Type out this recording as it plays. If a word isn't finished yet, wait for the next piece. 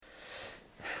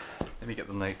Let me get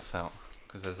the notes out,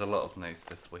 because there's a lot of notes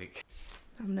this week.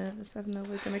 I'm nervous. I know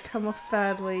we're going to come off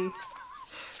badly.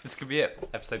 This could be it,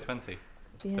 episode 20.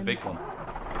 It's the big one.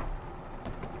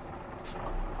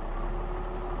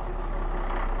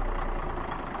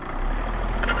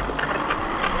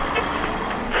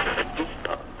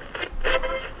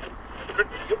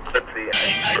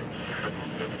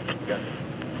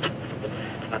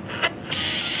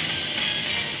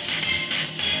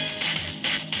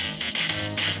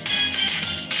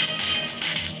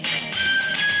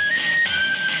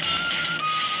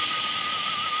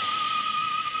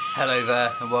 Hello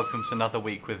there, and welcome to another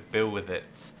week with Beale With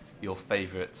It, your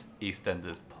favourite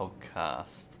EastEnders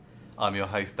podcast. I'm your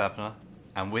host, Abner,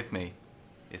 and with me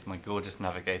is my gorgeous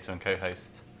navigator and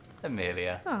co-host,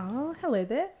 Amelia. Oh, hello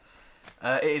there.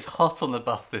 It is hot on the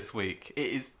bus this week.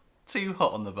 It is too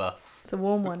hot on the bus. It's a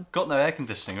warm one. Got no air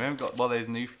conditioning. We haven't got one of those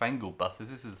newfangled buses.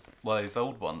 This is one of those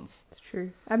old ones. It's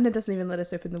true. Abner doesn't even let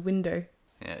us open the window.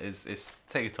 Yeah, it's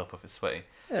take your top off, it's sweaty.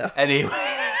 Ugh. Anyway.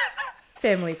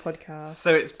 Family podcast.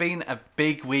 So it's been a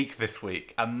big week this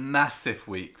week, a massive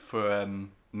week for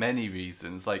many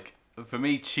reasons. Like, for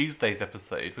me, Tuesday's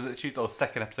episode, was it Tuesday or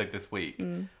second episode this week,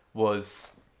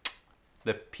 was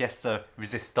the pièce de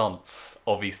résistance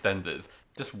of EastEnders.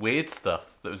 Just weird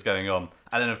stuff that was going on.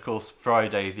 And then, of course,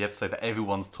 Friday, the episode that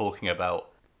everyone's talking about,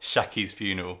 Shakil's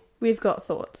funeral. We've got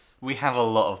thoughts. We have a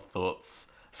lot of thoughts.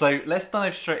 So let's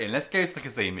dive straight in. Let's go to the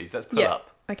Kazimis. Let's pull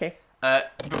up. Okay.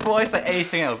 Before I say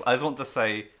anything else, I just want to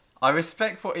say I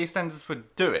respect what EastEnders were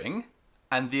doing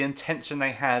and the intention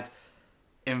they had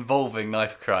involving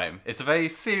knife crime. It's a very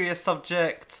serious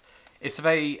subject. It's a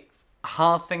very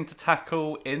hard thing to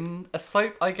tackle in a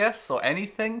soap, I guess, or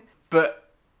anything.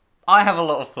 But I have a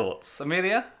lot of thoughts.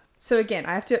 Amelia? So again,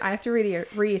 I have to really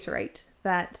reiterate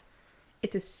that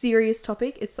it's a serious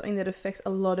topic. It's something that affects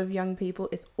a lot of young people.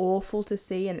 It's awful to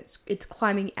see, and it's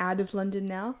climbing out of London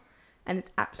now. And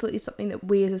it's absolutely something that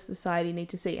we as a society need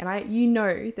to see. And I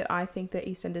think that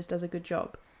EastEnders does a good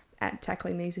job at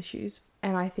tackling these issues.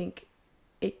 And I think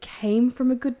it came from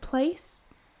a good place.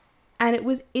 And it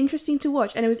was interesting to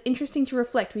watch. And it was interesting to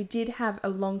reflect. We did have a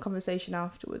long conversation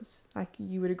afterwards, like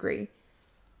you would agree.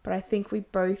 But I think we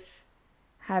both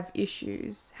have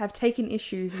taken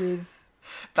issues with.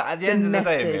 But at the end of the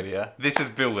day, Amelia, this is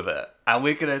Beale With It. And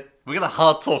we're gonna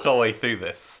hard talk our way through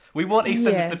this. We want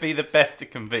EastEnders to be the best it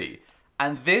can be.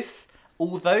 And this,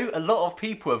 although a lot of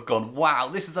people have gone, wow,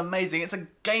 this is amazing, it's a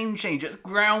game changer, it's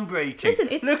groundbreaking. Listen,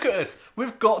 look at us,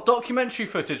 we've got documentary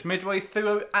footage midway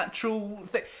through an actual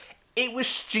thing. It was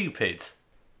stupid.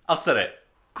 I've said it.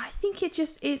 I think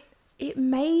it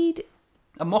made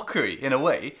a mockery, in a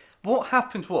way. What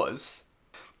happened was,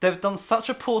 they've done such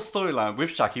a poor storyline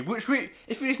with Shakil, which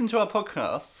if you listen to our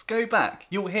podcasts, go back,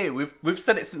 you'll hear, we've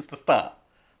said it since the start.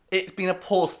 It's been a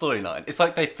poor storyline. It's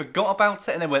like they forgot about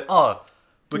it and they went,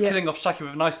 we're killing off Shakil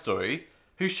with a nice story.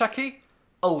 Who's Shakil?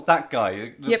 Oh, that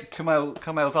guy.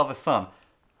 Kamel's other son.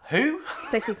 Who?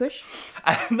 Sexy Kush?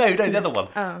 No, the other one.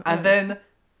 Oh, and then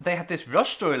they had this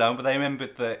rush storyline where they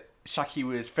remembered that Shakil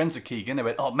was friends with Keegan. They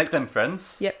went, make them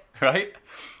friends. Yep. Right?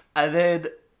 And then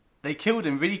they killed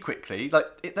him really quickly. Like,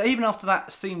 even after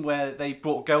that scene where they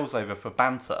brought girls over for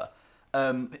banter,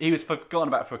 he was forgotten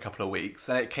about for a couple of weeks,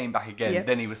 and it came back again. Yep.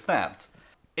 Then he was stabbed.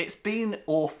 It's been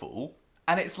awful,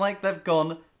 and it's like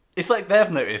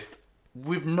they've noticed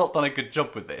we've not done a good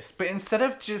job with this. But instead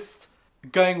of just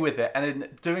going with it and then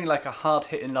doing like a hard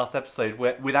hitting last episode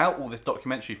without all this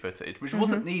documentary footage, which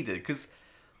wasn't needed, because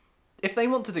if they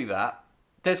want to do that,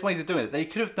 there's ways of doing it. They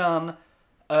could have done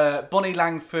Bonnie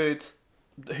Langford,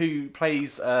 who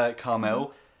plays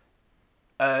Carmel,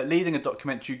 leading a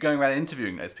documentary, going around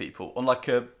interviewing those people on like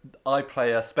a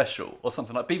iPlayer special or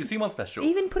something like BBC One special.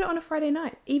 Even put it on a Friday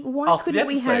night. Why After couldn't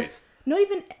the we have episode.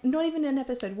 not even an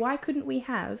episode? Why couldn't we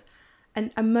have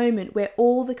a moment where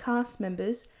all the cast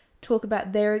members talk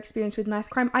about their experience with knife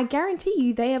crime? I guarantee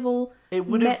you they have all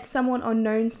met someone or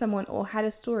known someone or had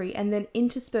a story, and then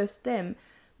interspersed them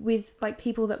with like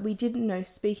people that we didn't know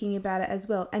speaking about it as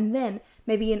well, and then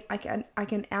maybe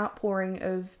an outpouring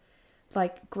of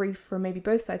like grief from maybe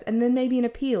both sides, and then maybe an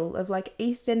appeal of like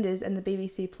EastEnders and the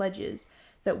BBC pledges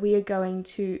that we are going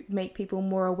to make people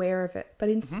more aware of it. But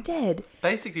instead,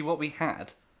 basically what we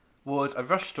had was a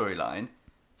rush storyline,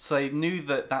 so they knew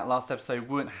that last episode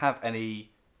wouldn't have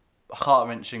any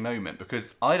heart-wrenching moment,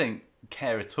 because I don't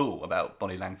care at all about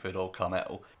Bonnie Langford or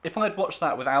Carmel. If I'd watched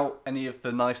that without any of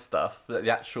the knife stuff,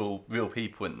 the actual real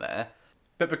people in there,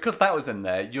 but because that was in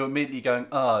there, you're immediately going,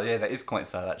 oh yeah, that is quite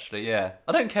sad actually, yeah.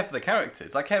 I don't care for the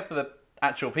characters, I care for the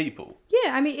actual people.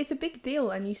 Yeah, I mean, it's a big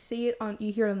deal, and you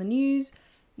hear it on the news,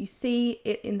 You see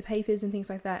it in the papers and things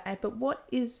like that. But what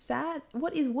is sad,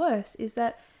 what is worse, is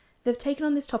that they've taken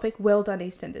on this topic. Well done,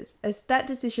 EastEnders. As that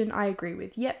decision, I agree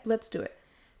with. Yep, let's do it.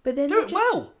 But then Do it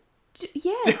well.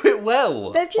 Yes. Do it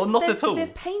well. They've just, or not at all.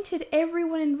 They've painted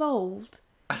everyone involved.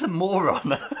 As a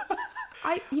moron.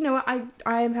 I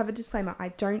have a disclaimer. I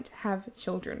don't have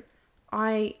children.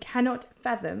 I cannot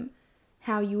fathom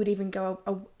how you would even go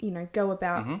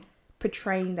about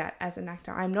portraying that as an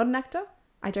actor. I'm not an actor.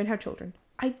 I don't have children.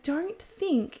 I don't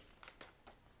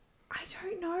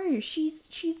know. She's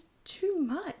too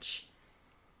much.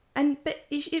 But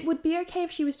it would be okay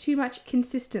if she was too much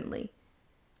consistently,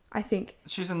 I think.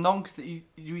 She's a non... You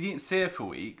didn't see her for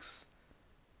weeks.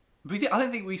 I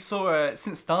don't think we saw her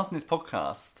since starting this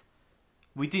podcast.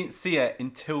 We didn't see her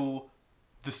until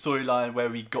the storyline where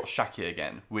we got Shakil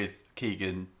again with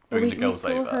Keegan bringing the girls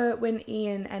over. We saw her when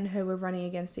Ian and her were running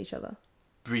against each other.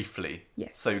 Briefly.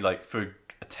 Yes. So, for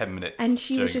 10 minutes. And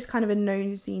she was just kind of a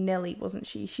nosy Nelly, wasn't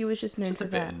she? She was just known for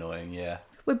that. Just a bit annoying, yeah.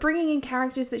 We're bringing in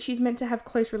characters that she's meant to have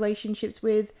close relationships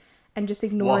with and just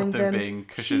ignoring them. One of them being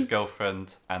Kush's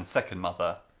girlfriend and second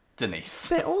mother, Denise.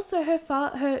 But also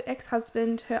her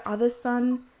ex-husband, her other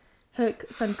son, her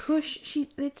son Kush.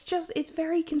 It's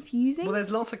very confusing. Well,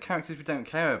 there's lots of characters we don't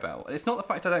care about. It's not the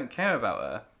fact I don't care about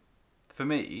her, for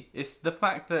me. It's the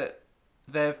fact that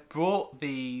they've brought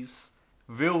these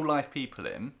real-life people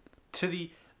in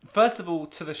first of all,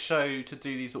 to the show to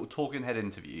do these little talking head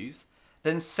interviews.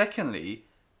 Then secondly,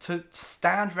 to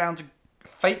stand round a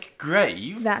fake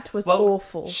grave. That was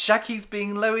awful. Shakil's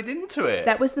being lowered into it.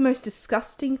 That was the most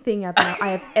disgusting thing I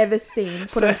have ever seen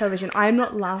put on television. I'm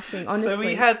not laughing,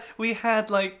 honestly. So we had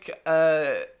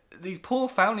these poor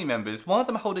family members. One of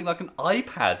them holding an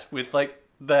iPad with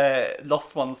their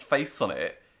lost one's face on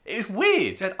it. It's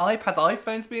weird. You had iPads,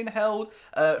 iPhones being held,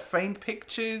 framed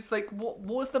pictures. What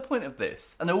was the point of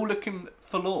this? And they're all looking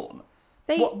forlorn.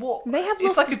 They have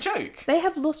it's like a joke. They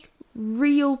have lost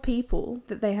real people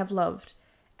that they have loved,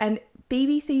 and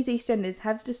BBC's EastEnders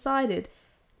have decided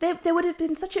there would have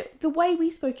been the way we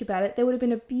spoke about it. There would have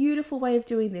been a beautiful way of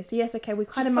doing this. Yes, okay, we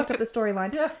kind of mucked up the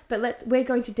storyline, yeah. But we're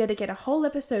going to dedicate a whole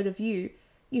episode of you.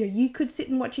 You could sit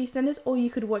and watch EastEnders, or you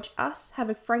could watch us have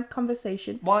a frank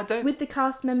conversation with the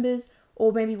cast members,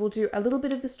 or maybe we'll do a little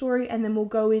bit of the story and then we'll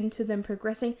go into them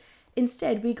progressing.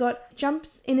 Instead, we got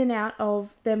jumps in and out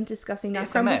of them discussing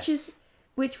Nightcrawler,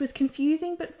 which was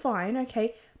confusing, but fine,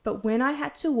 okay. But when I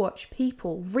had to watch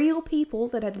real people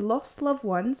that had lost loved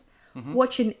ones,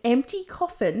 watch an empty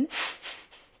coffin,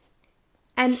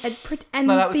 and no,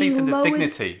 that was EastEnders'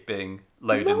 dignity being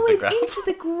lowered into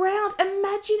the ground.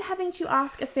 Imagine having to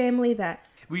ask a family that.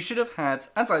 We should have had,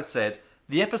 as I said,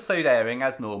 the episode airing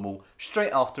as normal.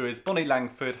 Straight after is Bonnie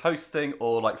Langford hosting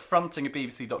or fronting a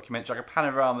BBC documentary, a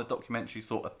panorama documentary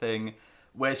sort of thing,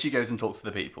 where she goes and talks to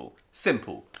the people.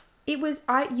 Simple. It was,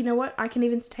 you know what, I can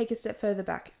even take a step further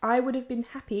back. I would have been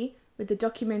happy with the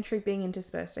documentary being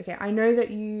interspersed. Okay, I know that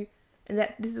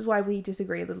this is why we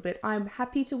disagree a little bit. I'm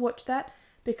happy to watch that,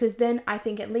 because then I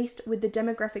think at least with the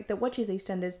demographic that watches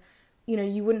EastEnders,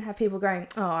 you wouldn't have people going,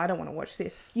 oh, I don't want to watch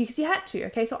this. Because you had to,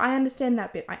 okay? So I understand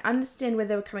that bit. I understand where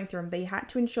they were coming from. They had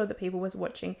to ensure that people was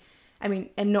watching. And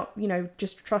not,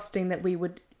 just trusting that we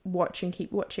would watch and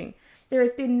keep watching. There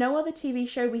has been no other TV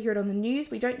show. We hear it on the news.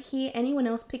 We don't hear anyone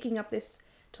else picking up this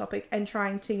topic and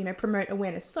trying to, promote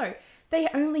awareness. So they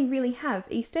only really have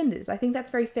EastEnders. I think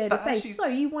that's very fair to say. So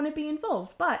you want to be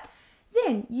involved. But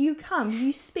then you come,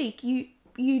 you speak, you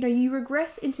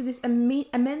regress into this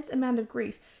immense amount of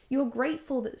grief. You're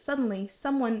grateful that suddenly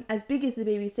someone as big as the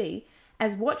BBC,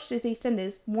 as watched as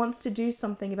EastEnders, wants to do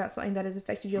something about something that has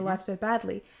affected your life so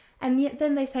badly. And yet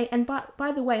then they say, and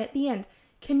by the way, at the end,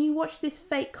 can you watch this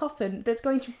fake coffin that's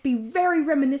going to be very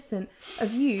reminiscent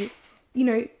of you,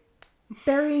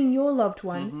 burying your loved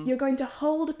one? You're going to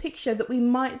hold a picture that we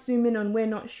might zoom in on, we're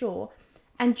not sure,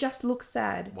 and just look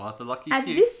sad. What the lucky At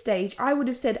this stage, I would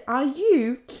have said, are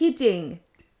you kidding?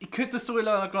 Could the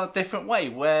storyline have gone a different way,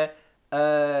 where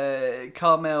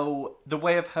Carmel, the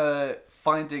way of her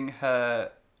finding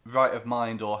her right of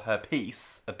mind or her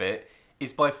peace a bit,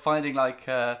 is by finding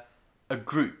a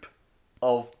group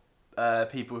of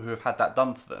people who have had that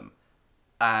done to them,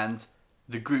 and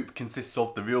the group consists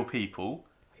of the real people,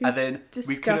 and then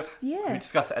we could have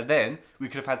discussed it, and then we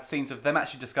could have had scenes of them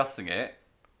actually discussing it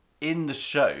in the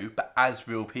show, but as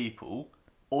real people.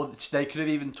 Or they could have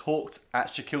even talked at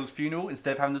Shakil's funeral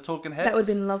instead of having the talking heads. That would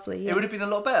have been lovely, yeah. It would have been a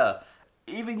lot better.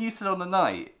 Even you said on the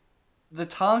night, the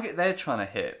target they're trying to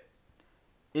hit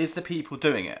is the people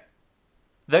doing it.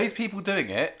 Those people doing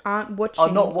it are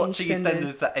not watching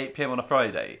EastEnders at 8 PM on a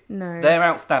Friday. No. They're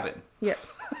out stabbing. Yep.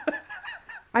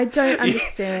 I don't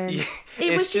understand. Yeah,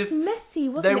 It was it's just messy,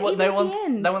 wasn't it? Even at the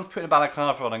end. No one's putting a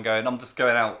balaclava on and going, I'm just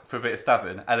going out for a bit of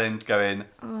stabbing, and then going,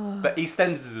 but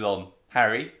EastEnders is on,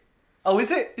 Harry. Oh,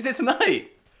 is it? Is it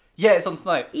tonight? Yeah, it's on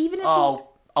tonight.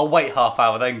 I'll wait half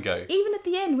hour, then go. Even at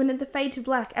the end, when the fade to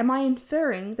black, am I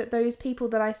inferring that those people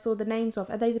that I saw the names of,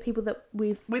 are they the people that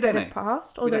We don't know. have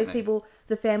passed? Or those people,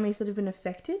 the families that have been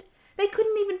affected? They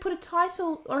couldn't even put a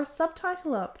title or a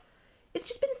subtitle up. It's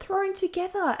just been thrown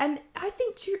together. And I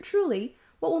think truly,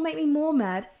 what will make me more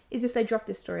mad is if they drop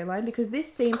this storyline, because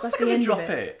this seems like the end of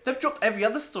it. They've dropped every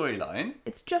other storyline.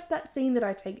 It's just that scene that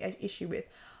I take issue with.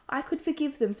 I could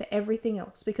forgive them for everything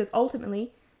else, because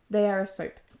ultimately, they are a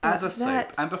soap. As a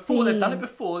soap. And before, they've done it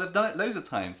before, they've done it loads of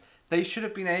times. They should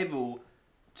have been able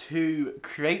to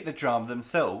create the drama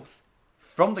themselves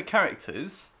from the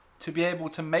characters to be able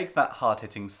to make that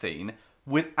hard-hitting scene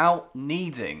without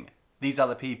needing these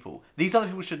other people. These other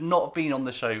people should not have been on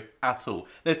the show at all.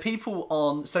 There's people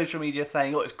on social media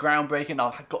saying, "Oh, it's groundbreaking.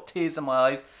 I've got tears in my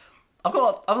eyes." I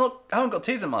haven't got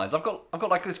tears in my eyes. I've got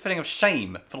like this feeling of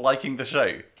shame for liking the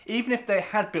show. Even if they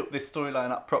had built this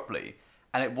storyline up properly,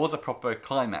 and it was a proper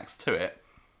climax to it,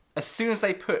 as soon as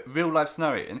they put real life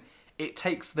scenario in, it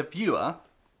takes the viewer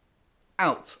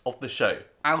out of the show,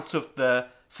 out of the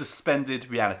suspended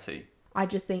reality. I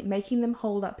just think making them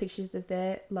hold up pictures of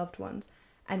their loved ones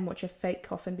and watch a fake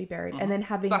coffin be buried, and then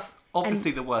having... That's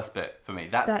obviously the worst bit for me.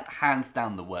 That's hands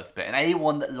down the worst bit. And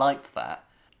anyone that liked that,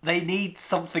 they need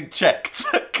something checked.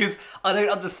 Because I don't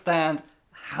understand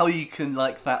how you can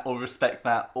like that or respect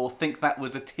that or think that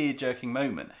was a tear-jerking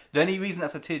moment. The only reason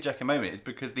that's a tear-jerking moment is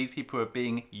because these people are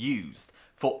being used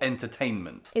for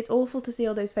entertainment. It's awful to see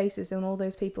all those faces and all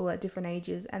those people at different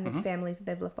ages and the families that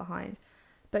they've left behind.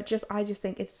 But I just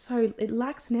think it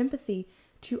lacks an empathy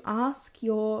to ask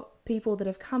your people that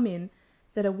have come in,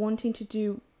 that are wanting to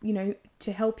do,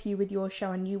 to help you with your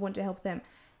show and you want to help them,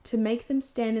 to make them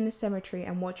stand in a cemetery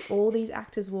and watch all these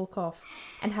actors walk off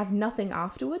and have nothing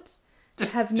afterwards.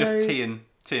 Just tea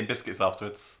and biscuits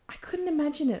afterwards. I couldn't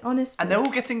imagine it, honestly. And they're all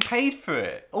getting paid for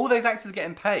it. All those actors are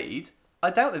getting paid. I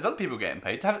doubt there's other people getting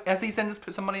paid. Has EastEnders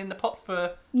put some money in the pot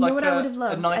for what I would have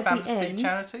loved? a knife amnesty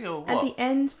charity or what? At the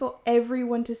end, for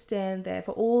everyone to stand there,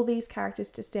 for all these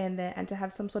characters to stand there and to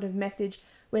have some sort of message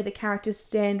where the characters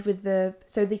stand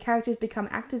so the characters become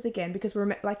actors again, because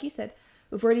we're, like you said,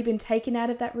 we've already been taken out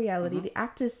of that reality. The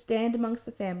actors stand amongst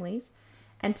the families,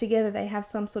 and together they have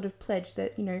some sort of pledge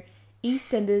that,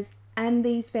 EastEnders and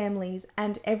these families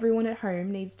and everyone at home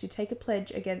needs to take a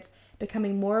pledge against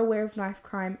becoming more aware of knife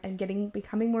crime and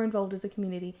becoming more involved as a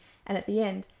community. And at the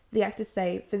end, the actors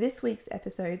say, for this week's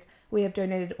episodes, we have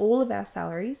donated all of our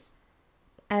salaries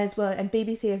as well, and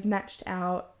BBC have matched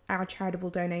our charitable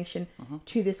donation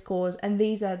to this cause. And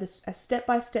these are a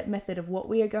step-by-step method of what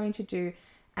we are going to do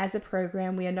as a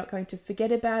program. We are not going to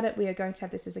forget about it. We are going to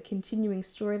have this as a continuing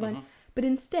storyline. But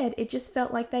instead, it just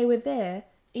felt like they were there.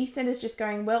 EastEnders just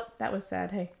going, well, that was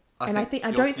sad, hey. You hit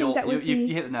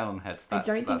the nail on the head. I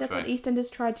don't think that's what EastEnders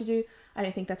tried to do. I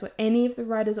don't think that's what any of the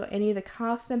writers or any of the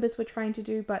cast members were trying to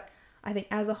do. But I think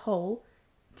as a whole,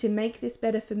 to make this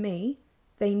better for me,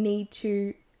 they need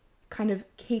to kind of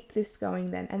keep this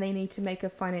going then. And they need to make a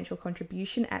financial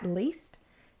contribution at least.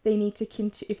 They need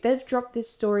to if they've dropped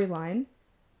this storyline,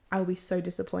 I'll be so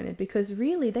disappointed, because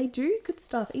really they do good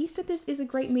stuff. EastEnders is a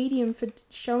great medium for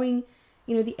showing,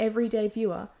 the everyday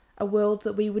viewer a world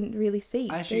that we wouldn't really see.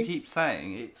 As you keep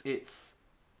saying, it's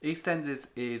EastEnders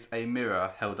is a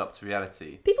mirror held up to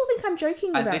reality. People think I'm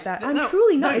joking about that. I'm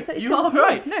truly not. No, you are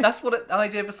right. No. That's what the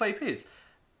idea of a soap is.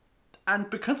 And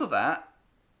because of that,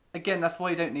 again, that's why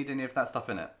you don't need any of that stuff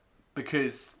in it.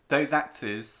 Because those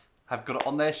actors have got it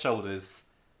on their shoulders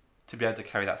to be able to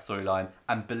carry that storyline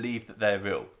and believe that they're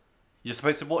real. You're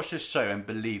supposed to watch this show and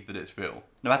believe that it's real.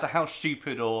 No matter how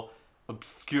stupid or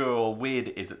obscure or weird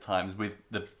it is at times, with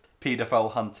the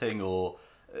paedophile hunting or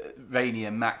Raini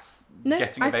and Max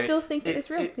getting a baby. I still think that it's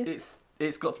real.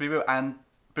 It's got to be real. And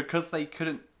because they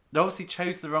obviously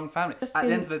chose the wrong family. At the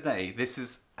end of the day, this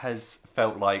has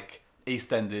felt like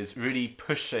EastEnders really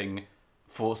pushing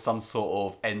for some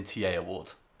sort of NTA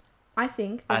award. I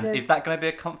think. And is that going to be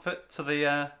a comfort to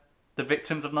the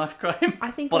victims of knife crime?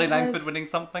 I think Bonnie Langford winning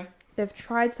something. They've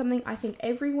tried something. I think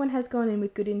everyone has gone in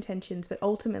with good intentions, but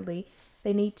ultimately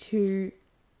they need to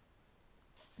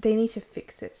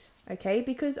fix it, okay?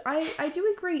 Because I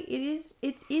do agree it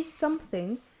is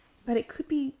something, but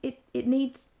it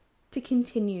needs to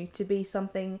continue to be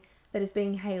something that is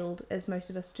being hailed as most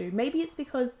of us do. Maybe it's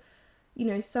because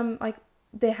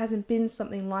there hasn't been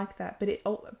something like that, but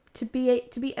to be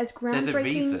as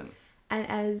groundbreaking and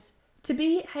as to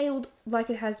be hailed like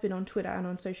it has been on Twitter and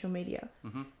on social media.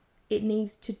 it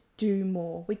needs to do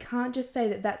more. We can't just say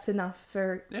that that's enough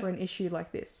for an issue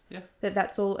like this. Yeah.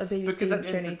 That's all a BBC because at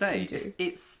the show end of needs the day, to do.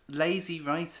 it's lazy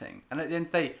writing, and at the end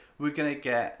of the day, we're gonna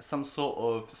get some sort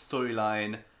of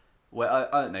storyline where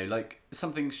I don't know, like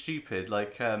something stupid,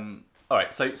 like all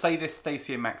right, so say this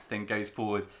Stacey and Max thing goes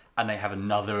forward, and they have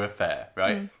another affair,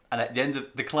 right? And at the end of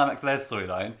the climax of their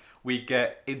storyline, we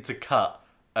get intercut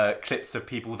clips of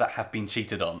people that have been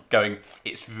cheated on, going,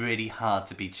 "It's really hard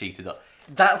to be cheated on."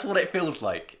 That's what it feels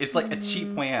like. It's like a cheap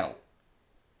way out.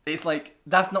 It's like,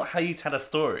 that's not how you tell a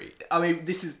story. I mean,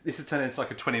 this is turning into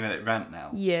like a 20-minute rant now.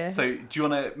 Yeah. So do you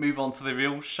want to move on to the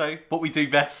real show? What we do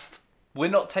best? We're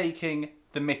not taking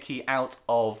the mickey out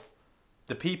of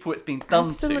the people it's been done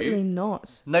Absolutely to.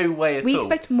 not. No way at all. We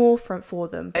expect more for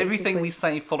them. Basically. Everything we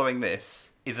say following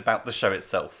this is about the show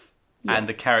itself and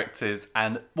the characters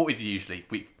and what we do usually,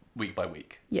 week by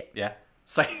week. Yeah. Yeah?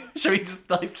 So, shall we just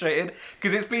dive straight in?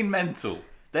 Because it's been mental.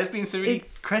 There's been some really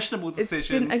questionable decisions. It's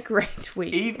been a great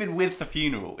week. Even with the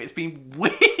funeral. It's been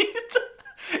weird.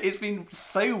 It's been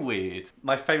so weird.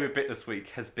 My favourite bit this week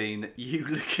has been you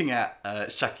looking at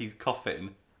Shakil's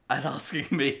coffin and asking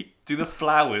me, do the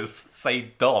flowers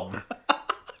say Don?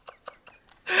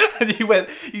 And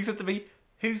you said to me,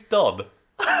 who's Don?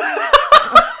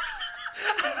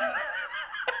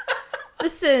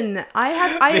 Listen,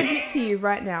 I admit to you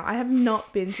right now, I have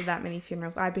not been to that many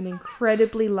funerals. I've been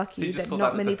incredibly lucky that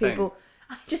not many people.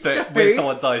 I just So know. when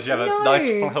someone dies, you have a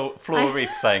nice floral wreath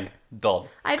saying Don.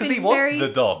 Because he was the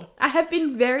Don. I have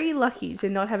been very lucky to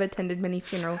not have attended many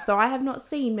funerals, so I have not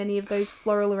seen many of those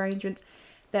floral arrangements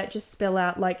that just spell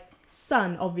out like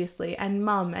son, obviously, and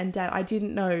mum and dad. I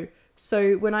didn't know.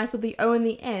 So when I saw the O and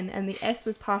the N and the S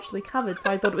was partially covered, so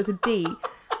I thought it was a D,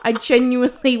 I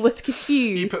genuinely was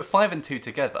confused. You put 5 and 2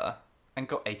 together and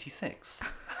got 86.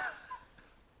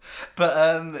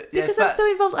 But because I'm so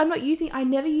involved, I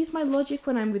never use my logic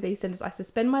when I'm with EastEnders. I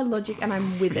suspend my logic and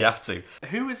I'm with it. You have to.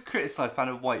 Who was criticised for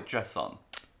having a white dress on?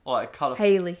 Or like a colour?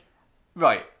 Hayley.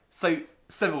 Right. So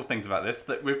several things about this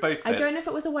that we've both said. I don't know if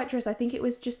it was a white dress. I think it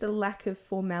was just the lack of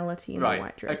formality in the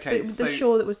white dress. Okay, but so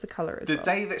sure that was the colour as well. well.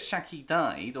 The day that Shakil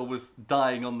died, or was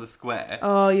dying on the square.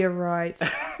 Oh, you're right.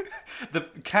 The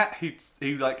cat who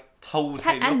like told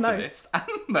Cat him and off Mo. for this, and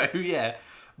Mo, yeah,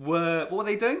 what were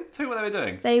they doing? Tell me what they were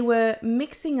doing. They were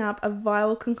mixing up a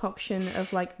vile concoction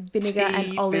of like vinegar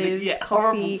and olives,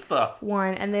 coffee, stuff.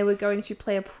 wine, and they were going to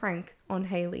play a prank on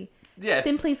Hayley. Yeah.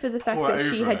 Simply for the fact that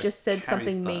she had just said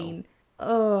something mean.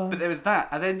 Oh. But there was that,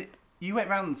 and then you went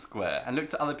round the square and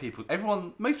looked at other people.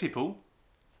 Most people,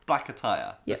 black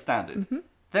attire, the standard. Mm-hmm.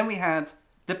 Then we had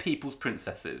the people's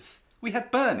princesses. We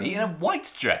had Bernie in a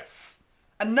white dress,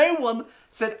 and no one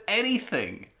said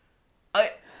anything.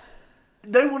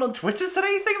 No one on Twitter said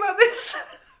anything about this.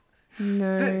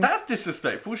 No. That's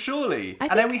disrespectful, surely.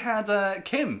 And then we had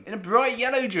Kim in a bright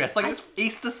yellow dress, like it's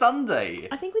Easter Sunday.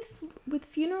 I think with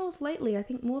funerals lately, I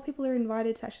think more people are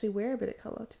invited to actually wear a bit of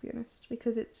colour, to be honest,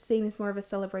 because it's seen as more of a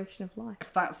celebration of life.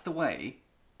 If that's the way,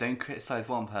 don't criticise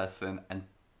one person and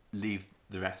leave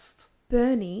the rest.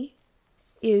 Bernie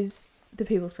is the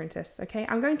people's princess, okay?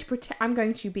 I'm going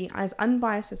to be as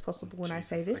unbiased as possible when I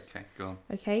say this. Okay, go on.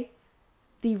 Okay?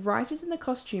 The writers and the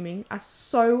costuming are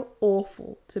so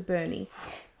awful to Bernie.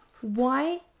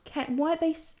 Everyone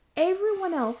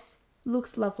else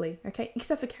looks lovely, okay?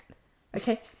 Except for Cat.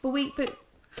 Okay? But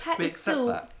Cat is still...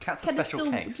 that. Cat's a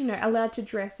special case. Allowed to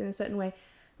dress in a certain way.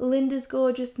 Linda's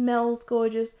gorgeous, Mel's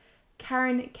gorgeous.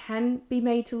 Karen can be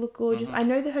made to look gorgeous. Mm-hmm. I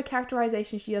know that her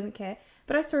characterization, she doesn't care.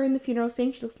 But I saw her in the funeral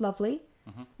scene, she looked lovely.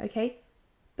 Mm-hmm. Okay?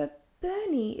 But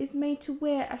Bernie is made to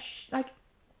wear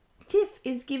Tiff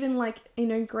is given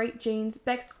great jeans.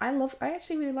 Bex, I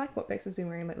actually really like what Bex has been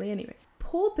wearing lately anyway.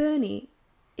 Poor Bernie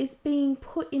is being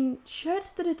put in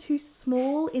shirts that are too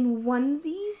small, in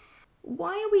onesies.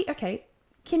 Why are we... Okay,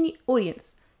 can you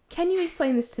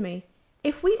explain this to me?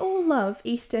 If we all love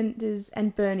EastEnders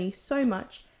and Bernie so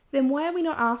much, then why are we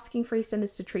not asking for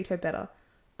EastEnders to treat her better?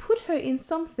 Put her in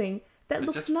something that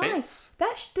looks nice.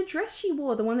 The dress she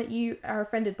wore, the one that you are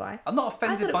offended by. I'm not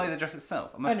offended by the dress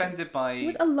itself. I'm offended by... It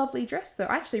was a lovely dress, though.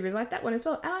 I actually really like that one as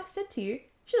well. And I said to you,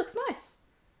 she looks nice.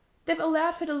 They've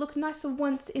allowed her to look nice for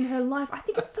once in her life. I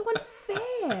think it's so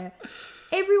unfair.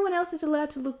 Everyone else is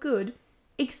allowed to look good,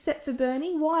 except for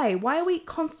Bernie. Why? Why are we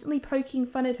constantly poking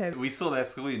fun at her? We saw their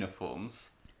school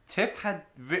uniforms. Tiff had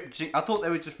ripped jeans. I thought they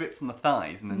were just rips on the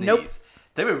thighs and the Nope. knees.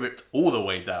 They were ripped all the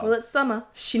way down. Well, it's summer.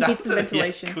 She needs some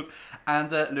ventilation. Yeah,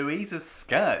 and Louisa's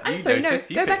skirt.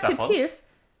 Go back to Tiff.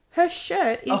 Her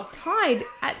shirt is tied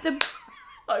at the...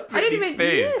 Like Britney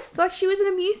Spears. Yes, like she was in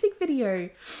a music video.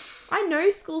 I know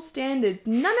school standards.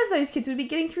 None of those kids would be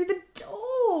getting through the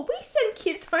door. Oh, we send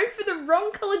kids home for the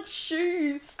wrong coloured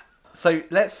shoes. So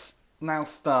let's now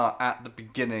start at the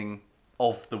beginning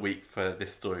of the week for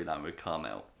this storyline with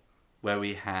Carmel, where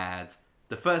we had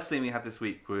the first thing we had this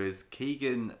week was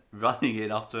Keegan running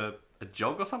in after a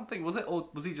jog or something. Was it, or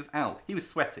was he just out? He was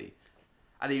sweaty,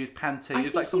 and he was panting. It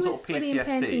was like some sort of sweaty and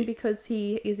panting PTSD. because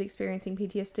he is experiencing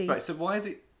PTSD. Right. So why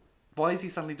is he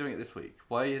suddenly doing it this week?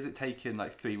 Why is it taking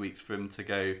like 3 weeks for him to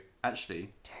go? Actually,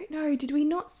 I don't know. Did we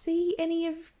not see any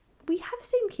of? We have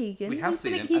seen Keegan. We have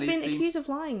seen him, He's and been accused of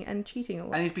lying and cheating a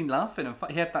lot. and he's been laughing and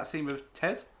he had that scene with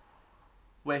Ted,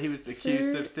 where he was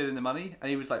accused of stealing the money, and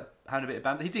he was like having a bit of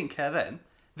banter. He didn't care then.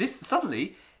 This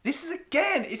is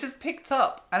again. It's just picked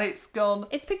up and it's gone.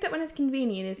 It's picked up when it's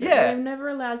convenient, isn't it? Yeah. We're never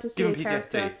allowed to see Give a him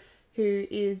character PTSD. who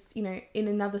is, in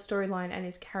another storyline and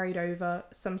is carried over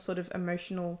some sort of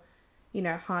emotional,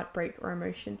 heartbreak or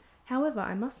emotion. However,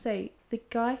 I must say, the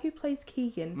guy who plays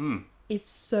Keegan is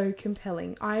so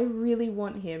compelling. I really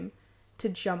want him to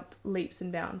jump leaps and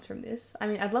bounds from this. I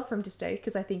mean, I'd love for him to stay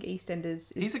because I think EastEnders is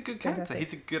He's a good character. fantastic.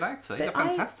 He's a good actor. He's But a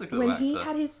fantastic little when actor. he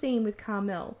had his scene with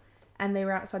Carmel and they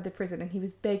were outside the prison and he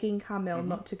was begging Carmel Mm-hmm.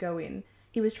 not to go in,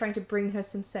 he was trying to bring her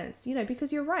some sense,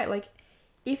 because you're right, like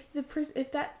if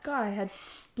that guy had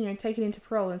taken into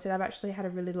parole and said, I've actually had a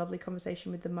really lovely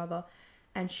conversation with the mother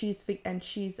and she's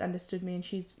understood me and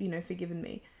she's forgiven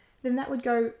me, then that would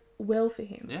go well for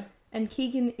him. Yeah. And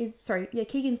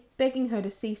Keegan's begging her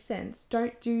to see sense.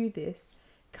 Don't do this.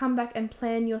 Come back and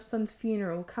plan your son's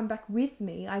funeral. Come back with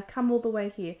me. I've come all the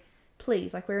way here.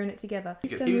 Please, like, we're in it together.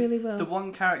 He's done really well. The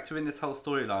one character in this whole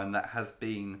storyline that has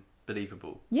been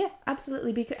believable. Yeah,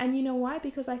 absolutely. And you know why?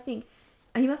 Because I think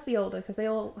he must be older because they're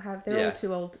all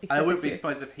too old. And I wouldn't be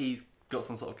surprised if he's got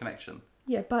some sort of connection.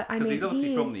 Yeah, but I mean, Because he's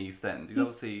obviously from the East End.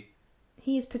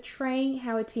 He is portraying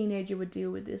how a teenager would deal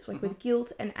with this, with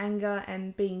guilt and anger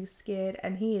and being scared,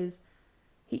 and he is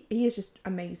just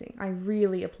amazing. I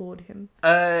really applaud him.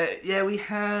 We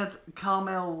had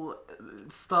Carmel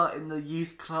starting the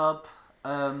youth club.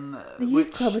 The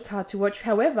youth club was hard to watch.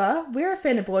 However, we're a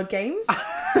fan of board games.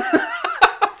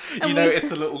 You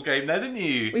noticed a little game there, didn't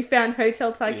you? We found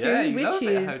Hotel Tycoon, Yeah, you which love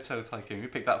is it, Hotel Tycoon. We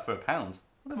picked that for £1. I wonder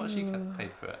how much she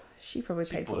paid for it. She probably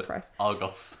paid full price.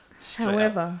 Argos.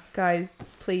 However,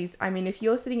 guys, please, I mean, if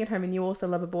you're sitting at home and you also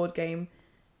love a board game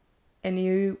and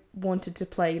you wanted to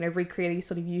play, recreate a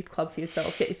sort of youth club for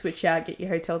yourself, get your Switch out, get your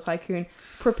Hotel Tycoon,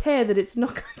 prepare that it's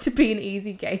not going to be an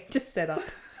easy game to set up.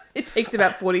 It takes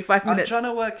about 45 minutes. I'm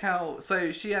trying to work out.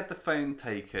 So she had the phone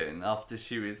taken after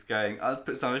she was going, let's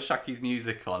put some of Shakil's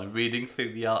music on and reading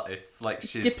through the artists like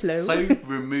she's Diplo. so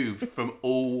removed from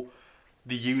all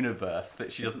the universe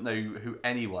that she doesn't know who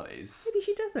anyone is. Maybe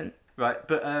she doesn't. Right,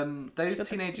 but those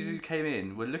teenagers who came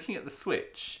in were looking at the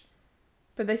Switch.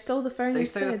 But they stole the phone They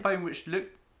instead. stole the phone, which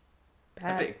looked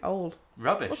Bad, a bit old.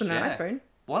 rubbish. Wasn't an iPhone.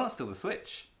 Why not steal the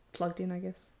Switch? Plugged in, I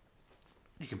guess.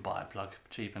 You can buy a plug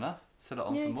cheap enough. Set it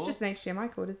on Yeah, for it's more. just an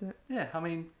HDMI cord, isn't it? Yeah, I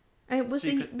mean, And it was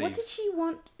cheaper what did thieves. she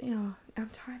want? I'm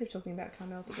tired of talking about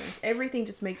Carmel, to be honest. Everything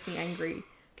just makes me angry.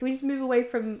 Can we just move away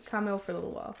from Carmel for a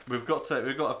little while? we've got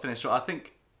to finish. I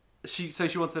think she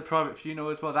wanted a private funeral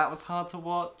as well. That was hard to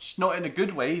watch. Not in a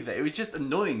good way either. It was just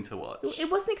annoying to watch.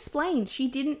 It wasn't explained.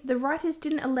 The writers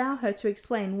didn't allow her to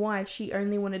explain why she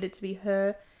only wanted it to be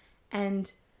her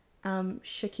and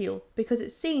Shakil, because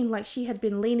it seemed like she had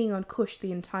been leaning on Kush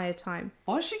the entire time.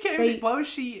 Why was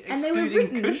she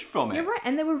excluding Kush from it? You're right,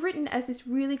 and they were written as this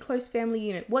really close family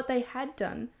unit. What they had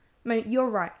done, I mean, you're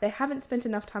right, they haven't spent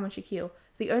enough time on Shakil.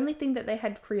 The only thing that they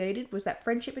had created was that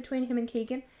friendship between him and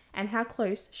Keegan and how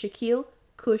close Shakil,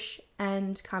 Kush,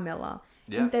 and Carmel are.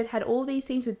 Yeah. And they'd had all these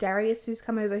scenes with Darius, who's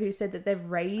come over, who said that they've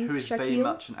raised Who is Shakil. very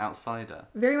much an outsider.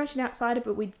 Very much an outsider,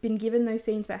 but we'd been given those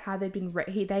scenes about how they'd been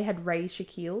they had raised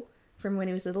Shakil from when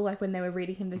he was little, like when they were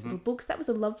reading him those little books. That was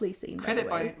a lovely scene. Credit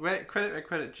by the way. credit where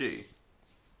credit due.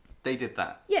 They did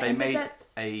that. Yeah, they but made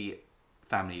that's- a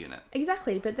family unit.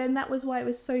 Exactly, but then that was why it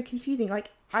was so confusing.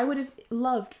 Like, I would have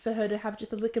loved for her to have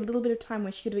just a little bit of time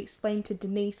where she could have explained to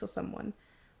Denise or someone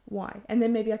why, and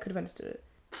then maybe I could have understood it.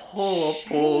 Poor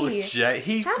Jay.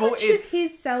 He's How brought much in. of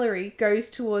his salary goes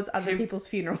towards other people's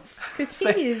funerals? Because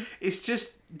So, he is. It's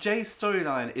just Jay's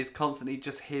storyline is constantly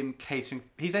just him catering.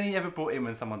 He's only ever brought in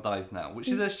when someone dies now, which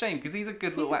is a shame because he's a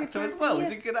good little a good actor as character, well. yeah.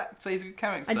 He's a good actor. He's a good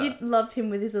character. I did love him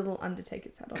with his little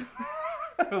Undertaker's hat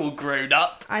on. All grown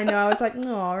up. I know. I was like,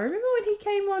 oh, remember when he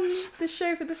came on the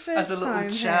show for the first As a little time?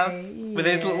 chav Hey? with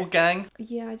his Yeah. little gang.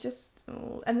 Yeah,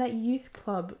 and that youth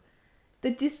club,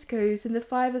 the discos and the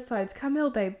five-a-sides. Carmel,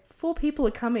 babe, 4 people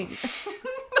are coming.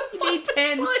 You need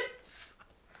 10.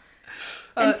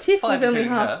 And Tiff was five only including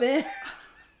half her. there.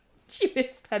 She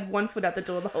just had one foot out the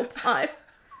door the whole time.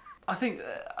 I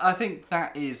think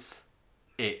that is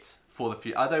it for the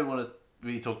future. I don't want to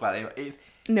really talk about it. It's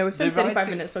No, we've spent 35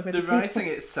 minutes talking about the writing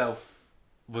itself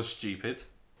was stupid,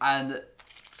 and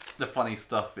the funny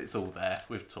stuff. It's all there.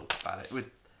 We've talked about it.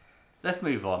 Let's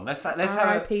move on. Let's have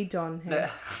R.I.P. Don. Hey.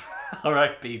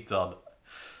 R.I.P. Don.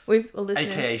 We've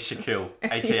listeners. AKA Shakil,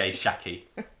 AKA Shaki,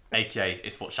 AKA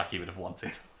it's what Shaki would have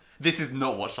wanted. This is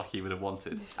not what Shaki would have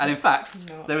wanted. And in fact,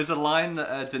 there was a line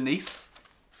that Denise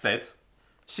said.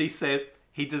 She said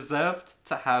he deserved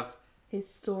to have his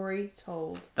story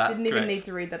told. That's Didn't even correct. need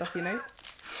to read that off your notes.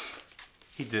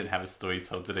 He didn't have a story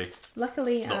told, did he?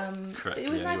 Luckily, Not correctly, it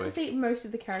was nice anyway. to see most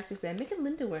of the characters there. Mick and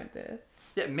Linda weren't there.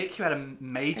 Yeah, Mick, you had a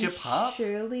major And part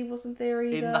Shirley wasn't there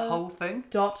either. in the whole thing.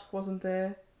 Dot wasn't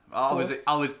there. I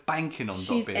was banking on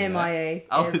She's Dot being MIA.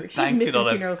 there. She's missing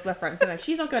funerals left, right, and centre.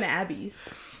 She's not going to Abby's.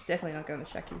 She's definitely not going to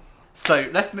Shakil's. So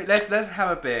let's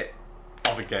have a bit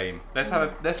of a game. Let's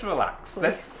relax. Please.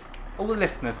 Let's all the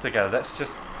listeners together. Let's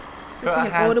just Just put our like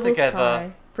an hands audible together.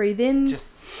 sigh. Breathe in.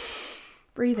 Just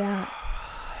breathe out.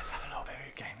 let's have a little bit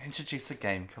of a game. Introduce a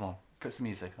game. Come on, put some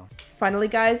music on. Finally,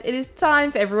 guys, it is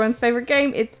time for everyone's favourite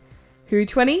game. It's Who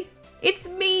 20? It's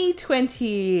Me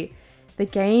 20. The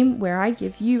game where I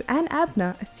give you and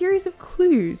Abner a series of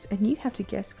clues and you have to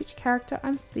guess which character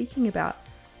I'm speaking about.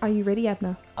 Are you ready,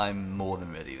 Abner? I'm more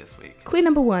than ready this week. Clue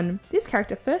number 1. This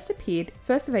character first appeared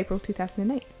 1st of April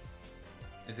 2008.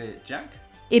 Is it Jack?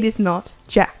 It is not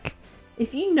Jack.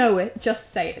 If you know it,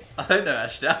 just say it. I don't know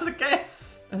actually. That was a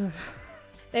guess.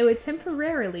 They were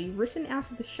temporarily written out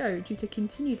of the show due to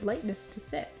continued lateness to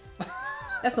set.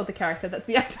 That's not the character, that's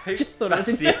the actor. I just thought it was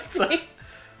That's the actor. interesting.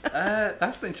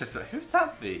 That's interesting. Who'd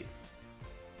that be?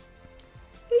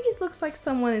 Who just looks like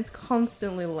someone is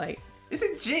constantly late? Is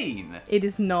it Jean? It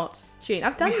is not Jean.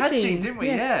 I've done We had Jean. Jean, didn't we?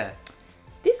 Yeah.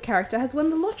 This character has won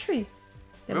the lottery.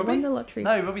 Never won the lottery.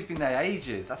 No, Robbie's been there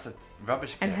ages. That's a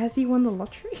rubbish And game. has he won the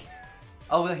lottery?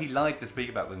 Oh, well, he lied this week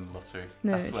about winning the lottery.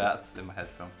 No, That's where that's in my head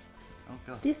from. Oh,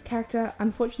 God. This character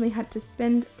unfortunately had to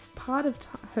spend part of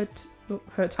her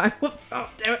time. Whoops! Oh,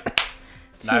 damn it!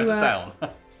 Narrows it down.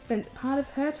 Spent part of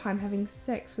her time having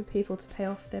sex with people to pay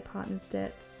off their partner's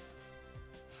debts.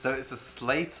 So it's a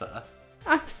Slater.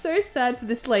 I'm so sad for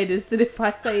the Slaters that if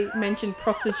I mention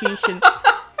prostitution,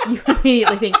 you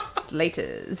immediately think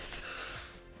Slaters.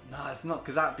 No, it's not,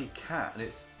 because that'd be Cat. And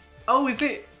it's... Oh, is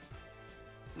it?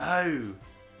 No.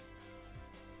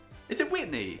 Is it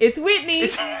Whitney? It's Whitney.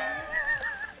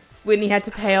 Whitney had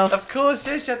to pay off Of course,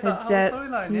 yes, she had her that whole debts.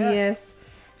 storyline, yeah. Yes.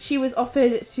 She was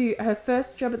offered to her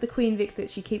first job at the Queen Vic that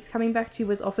she keeps coming back to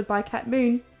was offered by Cat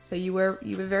Moon. So you were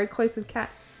very close with Cat.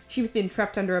 She was being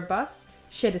trapped under a bus,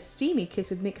 shared a steamy kiss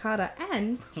with Nick Carter,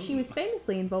 and she was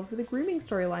famously involved with a grooming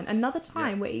storyline. Another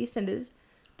time where EastEnders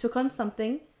took on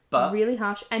something really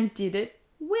harsh and did it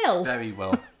well. Very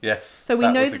well, yes. So we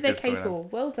know was a that they're good storyline. capable.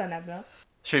 Well done, Abner.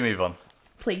 Should we move on?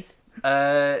 Please.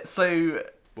 So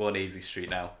we're on easy street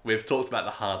now. We've talked about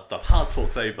the hard stuff. Hard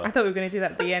talk's over. I thought we were going to do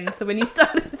that at the end. So when you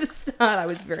started at the start, I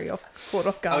was very caught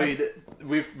off guard. I mean,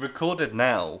 we've recorded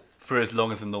now for as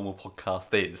long as a normal podcast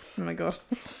is. Oh my god.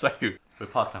 So we're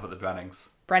parking up at the Brannings.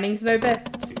 Brannings know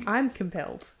best. I'm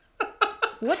compelled.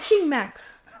 Watching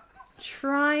Max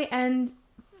try and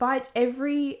fight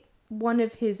every one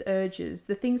of his urges,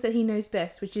 the things that he knows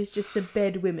best, which is just to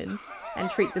bed women and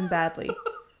treat them badly.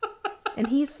 And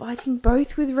he's fighting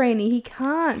both with Raini. He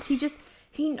can't.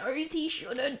 He knows he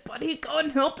shouldn't, but he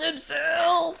can't help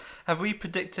himself. Have we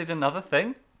predicted another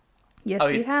thing? Yes,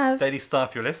 we have. Daily Star,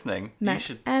 if you're listening, Max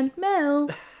you should... and Mel.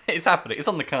 It's happening. It's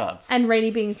on the cards. And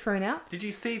Raini being thrown out. Did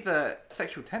you see the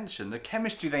sexual tension, the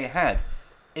chemistry they had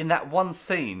in that one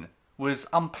scene was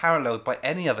unparalleled by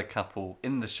any other couple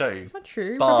in the show? It's not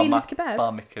true. Robbie and his kebabs.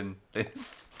 Bar Mick and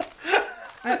Liz.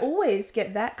 I always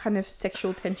get that kind of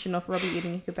sexual tension off Robbie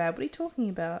eating a kebab. What are you talking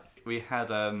about? We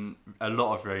had a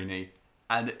lot of Raini,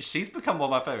 and she's become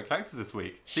one of my favourite characters this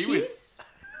week. She's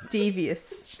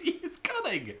devious. She is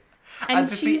cunning. And And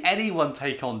to see anyone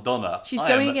take on Donna. She's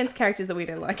going against characters that we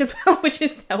don't like as well, which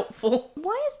is helpful.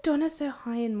 Why is Donna so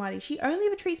high and mighty? She only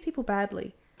ever treats people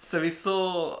badly. So we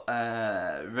saw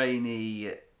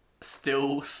Raini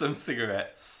steal some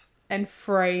cigarettes. And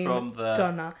frame From the-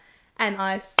 Donna. And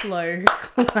I slow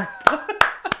clapped.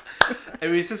 It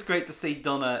was just great to see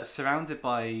Donna surrounded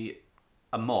by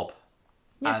a mob.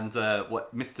 Yeah. And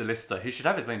Mr. Lister, who should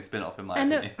have his own spin-off in my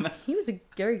And opinion. he was a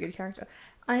very good character.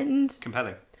 And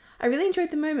Compelling. I really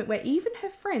enjoyed the moment where even her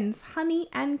friends, Honey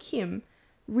and Kim,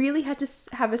 really had to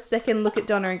have a second look at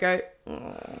Donna and go,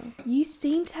 "Oh, you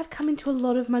seem to have come into a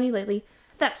lot of money lately.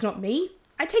 That's not me.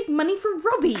 I take money from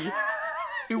Robbie."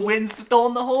 who wins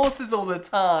on the horses all the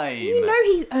time. You know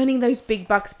he's earning those big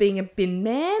bucks being a bin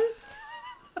man.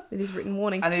 With his written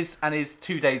warning. And his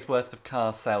 2 days worth of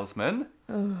car salesman.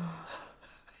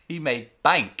 He made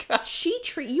bank.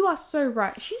 You are so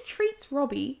right. She treats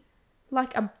Robbie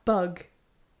like a bug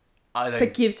I don't.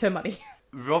 that gives her money.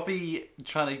 Robbie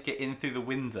trying to get in through the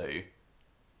window.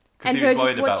 And he was her just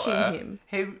worried about watching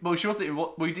him. Well, she wasn't even.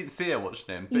 We didn't see her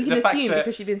watching him. You But can the fact assume that-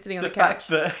 because she'd been sitting on the The couch.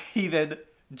 fact that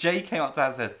Jay came up to her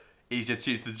and said, "He just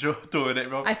used the door in it,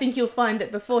 Rob." I think you'll find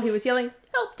that before he was yelling,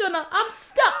 "Help, Donna, I'm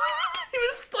stuck." He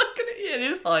was stuck in it. Yeah,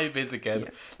 his high vis again. Yeah.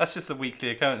 That's just a weekly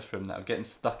occurrence for him now, getting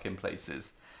stuck in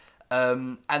places.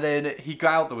 And then he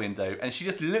got out the window, and she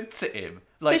just looked at him.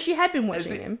 So she had been as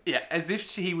watching if- him. Yeah, as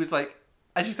if he was like,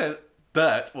 as you said,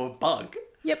 dirt or bug.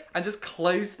 Yep. And just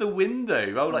closed the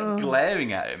window while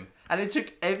glaring at him. And it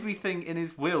took everything in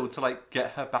his will to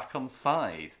get her back on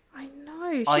side. I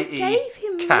know. She i.e. gave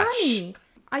him cash. money.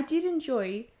 I did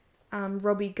enjoy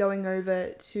Robbie going over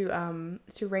to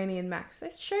Raini and Max.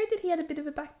 It showed that he had a bit of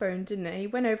a backbone, didn't it? He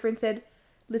went over and said,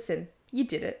 "Listen, you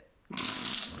did it.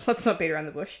 Let's not beat around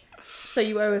the bush. So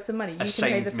you owe us some money. You can pay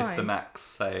Ashamed the fine." Mr. Max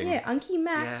saying... Yeah, Unky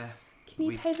Max, can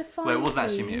you pay the fine? Well, it wasn't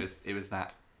actually me. please? It was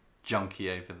that junkie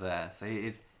over there. So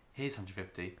here's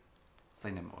 150. Say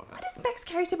no more of Why it. does Max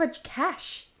carry so much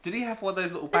cash? Did he have one of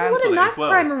those little There's a bands lot of on it knife as well?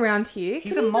 crime around here.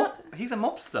 He's Can a he mob. not- He's a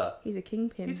mobster. He's a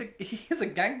kingpin. He's a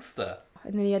gangster.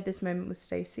 And then he had this moment with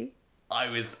Stacey. I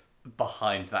was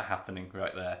behind that happening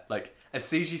right there. As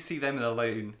soon as you see them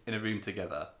alone in a room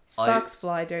together, Sparks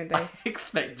fly, don't they? I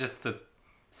expect just to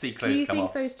see Do clothes you come think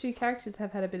off. those two characters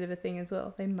have had a bit of a thing as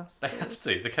well? They must They have. have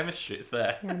to. The chemistry is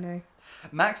there. Yeah, I know.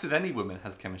 Max with any woman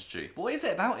has chemistry. What is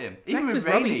it about him? Even Max with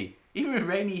with Raini. Robbie. Even with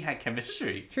Raini had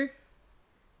chemistry. True.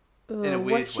 In a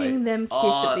weird watching way. them kiss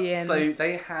at the end. So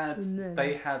they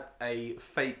No. had a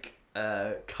fake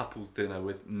couples dinner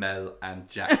with Mel and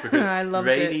Jack because I loved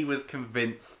Raini was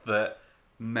convinced that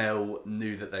Mel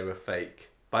knew that they were fake.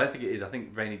 But I don't think it is. I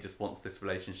think Raini just wants this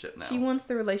relationship now. She wants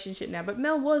the relationship now, but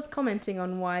Mel was commenting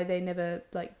on why they never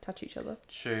touch each other.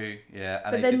 True, yeah. And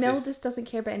But they then did Mel this- just doesn't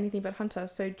care about anything but Hunter,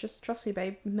 so just trust me,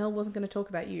 babe. Mel wasn't going to talk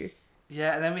about you.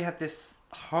 Yeah, and then we had this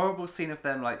horrible scene of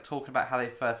them talking about how they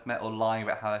first met or lying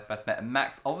about how they first met, and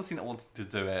Max obviously not wanting to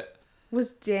do it.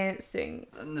 Was dancing.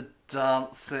 And the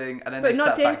dancing, and then But they not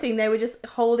sat back. dancing, they were just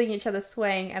holding each other,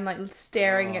 swaying, and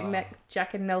staring at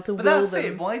Jack and Mel to But will that's them.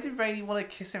 it. Why did Rainy want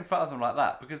to kiss in front of them like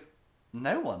that? Because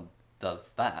no one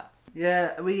does that.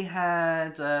 Yeah, we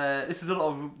had. This is a lot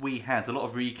of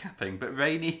recapping, but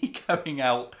Rainy going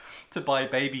out to buy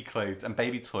baby clothes and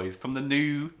baby toys from the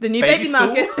new baby stall.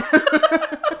 market.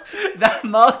 That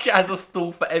market has a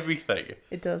stall for everything.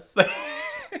 It does.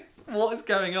 What is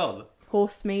going on?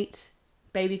 Horse meat,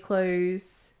 baby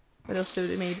clothes. What else did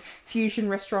it mean? Fusion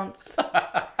restaurants.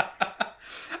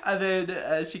 And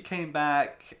then she came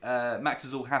back. Max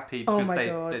was all happy because my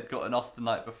God. they'd gotten off the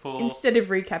night before. Instead of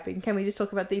recapping, can we just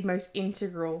talk about the most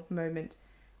integral moment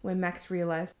when Max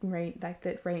realised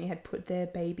that Rainy had put their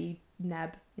baby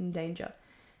Nab in danger,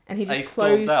 and he They just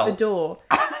stormed closed out. the door.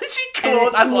 She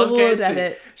clawed. That's what I was clawed getting at to.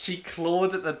 it. She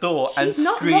clawed at the door She's and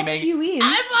not screaming, locked you in.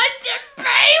 "I want your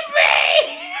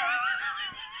baby!"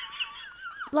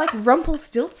 Like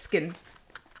Rumpelstiltskin.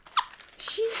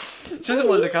 She doesn't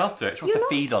want to look after it. She wants You're to not-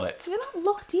 feed on it. You're not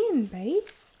locked in, babe.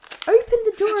 Open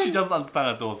the door. She and- doesn't understand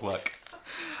how doors work.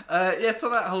 Yeah, so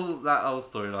that whole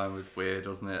storyline was weird,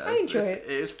 wasn't it? I enjoy it.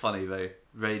 It is funny though.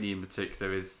 Rainy in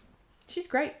particular is. She's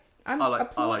great. I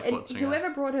like and watching her. whoever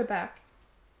brought her back,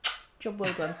 job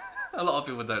well done. A lot of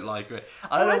people don't like her.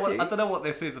 Oh, I do. I don't know what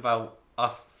this is about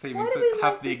us seeming Why do to we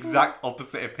have like the people? exact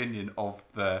opposite opinion of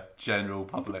the general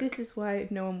Maybe public. this is why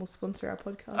no one will sponsor our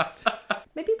podcast.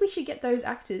 Maybe we should get those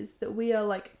actors that we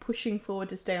are pushing forward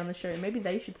to stay on the show. Maybe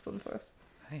they should sponsor us.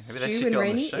 Hey, maybe they Stu should and get on the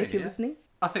Rainy, show, if you're yeah. listening,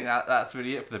 I think that's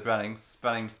really it for the Brannings.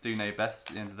 Brannings do know best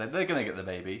at the end of the day. They're going to get the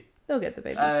baby. they'll get the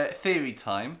baby. Theory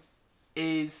time.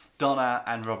 Is Donna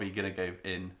and Robbie going to go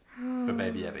in for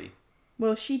baby Ebby?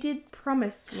 Well, she did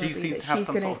promise Robbie She seems that to have she's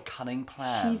some gonna sort of cunning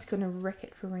plan. she's gonna wreck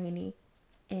it for Rainy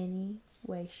any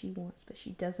way she wants, but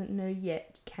she doesn't know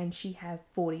yet. Can she have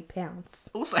 40 pounds?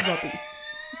 Also, Robbie.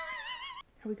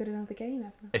 Have we got another game,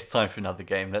 Abner? it's time for another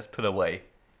game. Let's put away.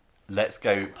 Let's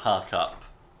go park up.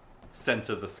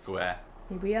 Centre the square.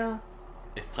 Here we are.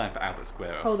 It's time for Albert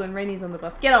Square. Off. Hold on, Rainy's on the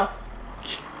bus. Get off!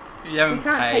 You haven't We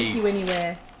can't paid. take you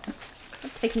anywhere. I'm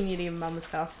taking you to your mum's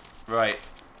house. Right.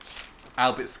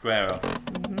 Albert Square off.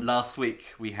 Mm-hmm. Last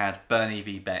week we had Bernie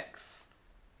v Bex.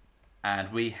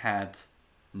 And we had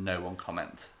no one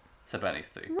comment. So Bernie's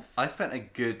through. I spent a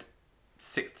good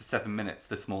 6 to 7 minutes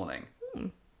this morning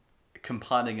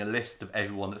compiling a list of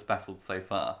everyone that's battled so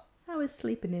far. I was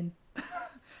sleeping in.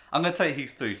 I'm going to tell you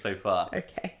who's through so far.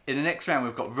 Okay. In the next round,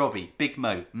 we've got Robbie, Big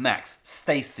Mo, Max,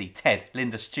 Stacey, Ted,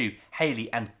 Linda Stew,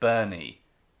 Hayley, and Bernie.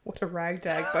 What a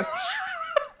ragtag bunch.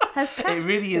 Has Kat It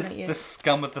really is done it yet? the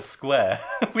scum of the square.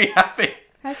 We have it.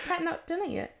 Has Kat not done it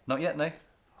yet? Not yet, no.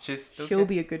 She'll She'll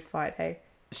be a good fight, hey.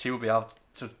 She will be able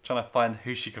to trying to find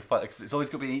who she can fight, because it's always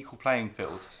got to be an equal playing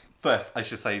field. First, I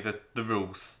should say the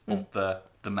rules of the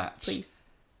match. Please.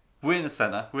 We're in the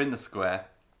centre, we're in the square.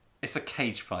 It's a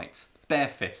cage fight. Bare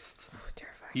fist. Oh,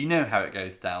 terrifying. You know how it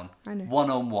goes down. I know.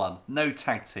 1-on-1. No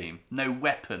tag team. No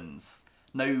weapons.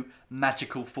 No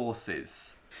magical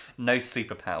forces. No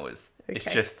superpowers. It's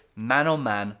Okay. just man on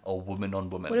man or woman on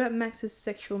woman. What about Max's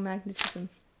sexual magnetism?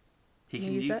 He Can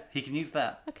can you use use that? he can use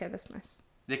that. Okay, that's nice.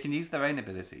 They can use their own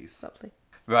abilities. Lovely.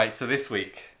 Right, so this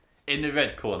week, in the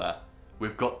red corner,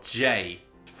 we've got Jay,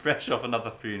 fresh off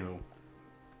another funeral.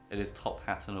 It is top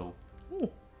hat and all. Ooh.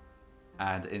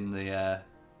 And in the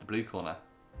blue corner,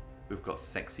 we've got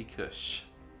sexy Kush.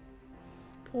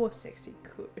 Poor sexy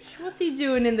Kush. What's he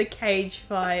doing in the cage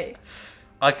fight?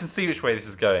 I can see which way this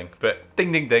is going, but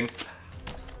ding ding ding.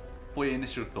 What are your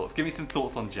initial thoughts? Give me some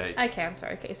thoughts on Jay. Okay, I'm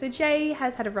sorry. Okay, so Jay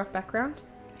has had a rough background.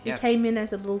 He Yes. came in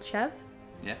as a little chav.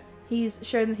 Yeah. He's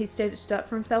shown that he's stood up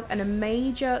for himself, and a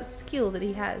major skill that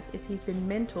he has is he's been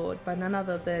mentored by none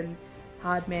other than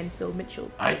hardman Phil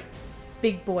Mitchell, Hey,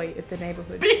 big boy of the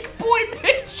neighbourhood. big boy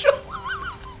Mitchell!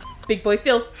 Big boy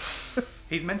Phil.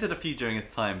 He's mentored a few during his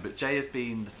time, but Jay has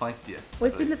been the feistiest. Well,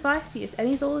 he's been the feistiest, and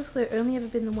he's also only ever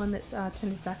been the one that's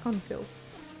turned his back on Phil.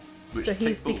 Which So takes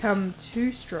he's balls. become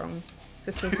too strong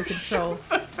for Phil to control.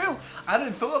 Phil, I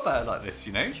hadn't thought about it like this,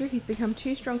 you know? Sure, he's become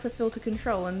too strong for Phil to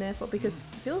control, and therefore, because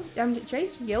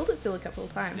Jay's yelled at Phil a couple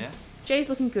of times. Yeah. Jay's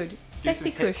looking good. Sexy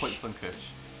Decent hit Kush. points on Kush.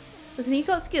 Listen, he's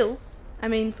got skills. I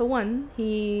mean, for one,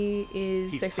 he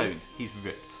is He's sexy. toned. He's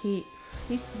ripped. He's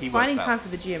He finding works out. time for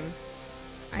the gym,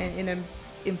 and in an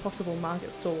impossible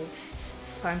market stall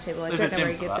timetable. I There's don't a know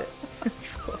where gym he for gets it.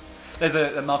 Of course. There's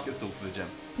a market stall for the gym.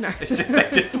 No. It's just they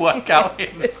just work out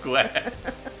in the square.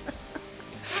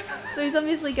 So he's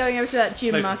obviously going over to that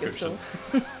gym No market stall.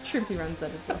 subscription. Shrimpy runs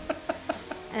that as well.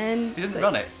 And He doesn't so,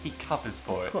 run it. He covers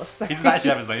for it. course, sorry. He doesn't actually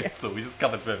have his own stall. He just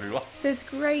covers for everyone. So it's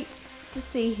great to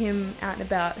see him out and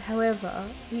about. However,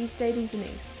 he's dating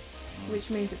Denise, which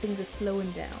means that things are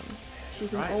slowing down.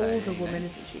 She's an Right there, older you know. woman,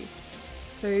 isn't she?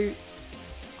 So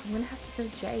I'm gonna have to go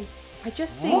Jay. I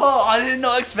just think Whoa! I did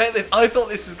not expect this. I thought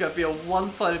this was going to be a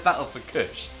one-sided battle for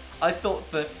Kush. I thought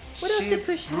the What else sheer did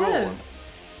Kush brawn, have?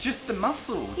 just the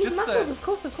muscle, he's just muscles, the. of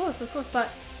course.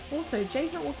 But also,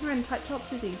 Jay's not walking around in tight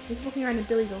tops, is he? He's walking around in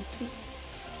Billy's old suits.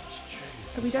 It's true.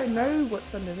 So we don't know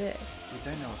what's under there. We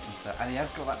don't know what's into that, and he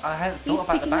has got that. I hadn't thought He's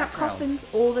about the picking up background. coffins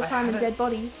all the I time and hadn't- dead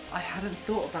bodies. I hadn't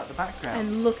thought about the background.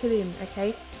 And look at him,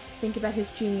 okay? Think about his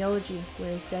genealogy,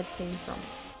 where his dad came from.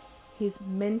 His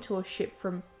mentorship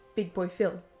from Big Boy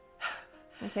Phil.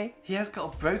 Okay? He has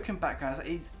got a broken background.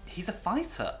 He's a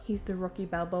fighter. He's the Rocky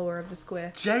Balboa of the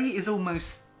square. Jay is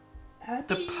almost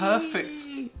the perfect.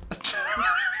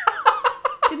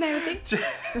 Didn't I ever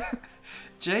think?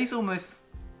 Jay's almost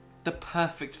the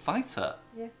perfect fighter.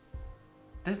 Yeah.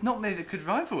 There's not many that could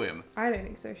rival him. I don't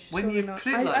think so. When surely you've not.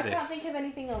 put it I like can't this. think of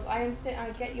anything else. I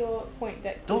get your point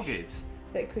that Dogged.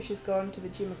 Kush has gone to the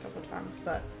gym a couple of times,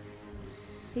 but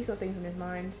he's got things on his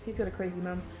mind. He's got a crazy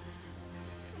mum.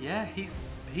 Yeah, he's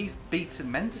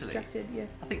beaten mentally. Distracted, yeah.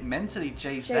 I think mentally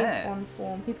Jay's Jay's there. on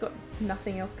form. He's got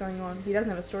nothing else going on. He doesn't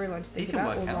have a storyline to think can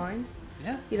about work or out. lines.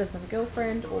 Yeah. He doesn't have a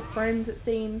girlfriend or friends, it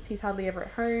seems. He's hardly ever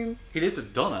at home. He lives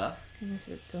with Donna, And this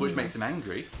is which makes him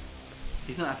angry.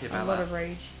 He's not happy a about lot that. of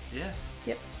rage. Yeah.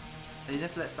 Yep. And he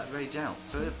never lets that rage out.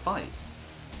 So they'll fight.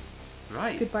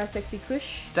 Right. Goodbye, sexy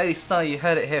Kush. Daily Star, you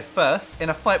heard it here first. In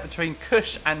a fight between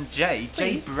Kush and Jay,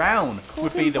 Please. Jay Brown Call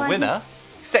would him be the by winner. his-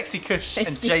 Sexy Kush Thank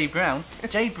and you. Jay Brown.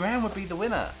 Jay Brown would be the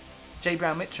winner. Jay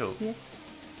Brown Mitchell. Yeah.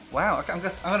 Wow, I'm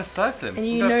gonna circle him. And I'm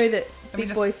you gonna- know that me Big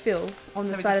just- Boy Phil on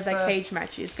the let me side of just, that cage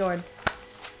match is going,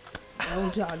 well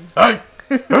done.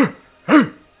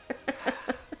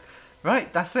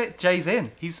 Right, that's it. Jay's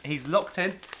in. He's locked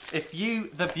in. If you,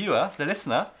 the viewer, the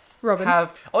listener, Robin.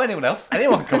 have or anyone else,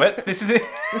 anyone can comment. This is it.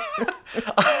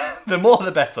 The more,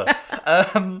 the better.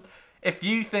 If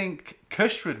you think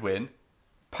Kush would win,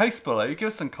 post below. Give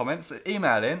us some comments.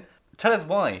 Email in. Tell us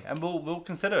why, and we'll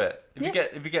consider it. If Yeah.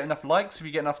 you get enough likes, if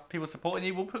you get enough people supporting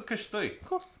you, we'll put Kush through. Of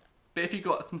course. But if you've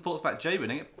got some thoughts about Jay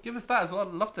winning, give us that as well.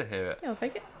 I'd love to hear it. Yeah, I'll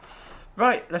take it.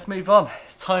 Right, let's move on.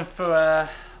 It's time for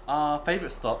our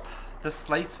favourite stop, the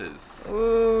Slaters.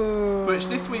 Ooh. Which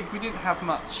this week we didn't have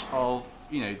much of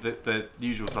the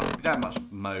usual stuff. We don't have much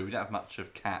Mo. We don't have much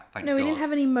of Kat. Thank God. No, we didn't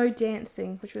have any Mo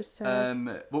dancing, which was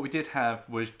sad. What we did have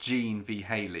was Jean v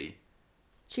Hayley.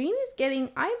 Jean is getting.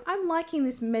 I'm liking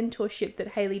this mentorship that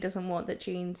Hayley doesn't want. That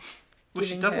Jean's. Well,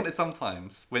 she does want it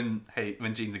sometimes when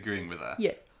Jean's agreeing with her.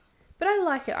 Yeah. But I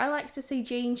like it. I like to see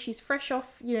Jean. She's fresh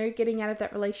off, getting out of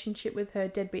that relationship with her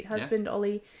deadbeat husband,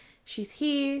 Ollie. She's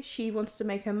here. She wants to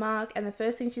make her mark. And the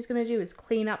first thing she's going to do is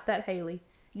clean up that Hayley.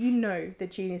 You know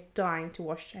that Jean is dying to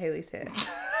wash Hayley's hair.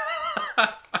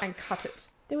 And cut it.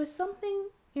 There was something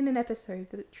in an episode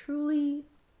that truly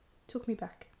took me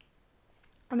back.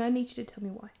 And I need you to tell me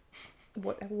why.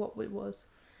 What it was.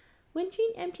 When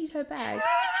Jean emptied her bag,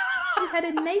 she had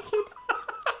a naked,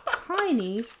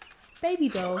 tiny baby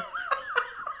doll.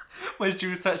 When she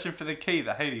was searching for the key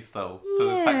that Hayley stole for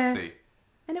the taxi.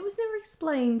 And it was never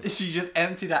explained. She just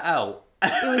emptied it out.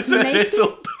 It was naked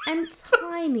and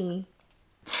tiny.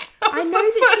 I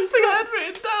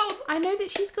know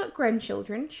that she's got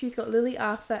grandchildren. She's got Lily,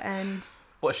 Arthur, and...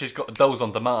 What, she's got dolls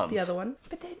on demand? The other one.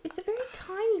 But it's a very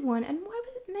tiny one, and why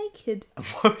was it naked? And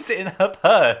why was it in her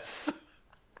purse?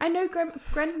 I know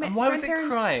and why was it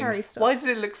crying? Carry stuff. Why did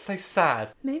it look so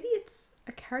sad? Maybe it's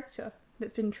a character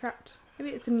that's been trapped.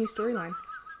 Maybe it's a new storyline.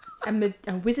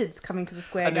 And wizards coming to the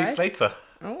square, guys. A new Slater.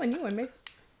 Oh, a new one, maybe.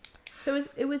 So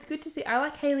it was good to see. I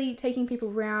like Hayley taking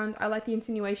people round. I like the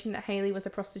insinuation that Hayley was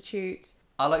a prostitute.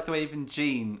 I like the way even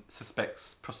Jean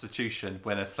suspects prostitution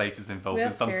when a Slater's involved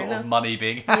in some sort enough. of money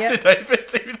being handed over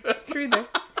to them. It's true, though.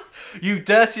 You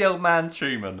dirty old man,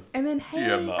 Truman. And then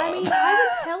Hayley, I would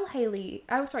tell Hayley.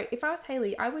 If I was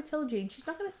Hayley, I would tell Jean she's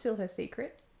not going to spill her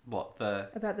secret. What,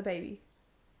 about the baby.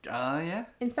 Yeah.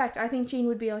 In fact, I think Jean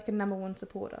would be like a number one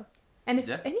supporter. And if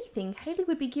anything, Hayley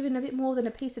would be given a bit more than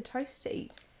a piece of toast to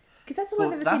eat. Because that's all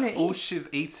I've ever seen her eat. That's all she's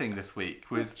eating this week.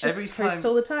 Was just every toast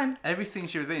all the time. Every scene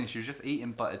she was in, she was just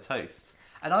eating buttered toast.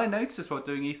 And I noticed while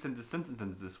doing EastEnders Sentence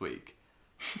Enders this week,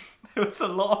 there was a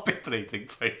lot of people eating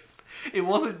toast. It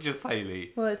wasn't just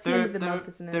Hayley. Well, it's the end of the month,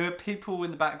 isn't it? There were people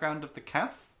in the background of the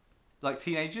calf, like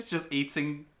teenagers, just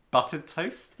eating buttered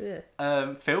toast.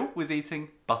 Phil was eating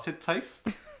buttered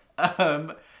toast.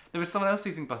 There was someone else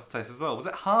eating buttered toast as well. Was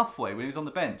it Halfway when he was on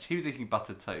the bench? He was eating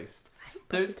buttered toast.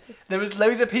 There was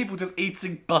loads of people just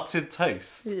eating buttered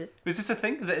toast. Yeah. Was this a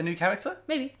thing? Is it a new character?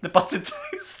 Maybe. The buttered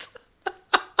toast.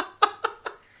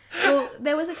 Well,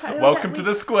 there was a time. Welcome to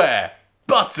the square.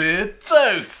 Buttered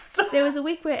toast. There was a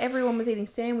week where everyone was eating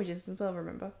sandwiches as well,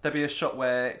 remember? There'd be a shot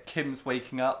where Kim's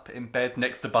waking up in bed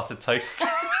next to buttered toast.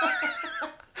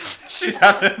 She's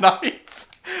had a night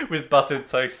with buttered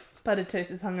toast. Buttered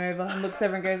toast is hungover and looks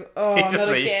over and goes, oh, not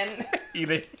again. He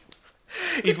leaves.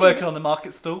 He's working on the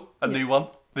market stall, a new one.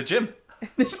 The gym.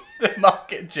 The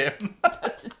market gym.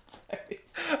 Buttered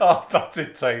toast. Oh,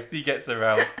 buttered toast. He gets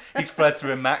around. He flirts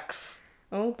with Max.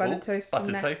 Oh, buttered toast.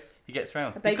 Buttered toast. He gets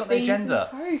around. He's got no gender.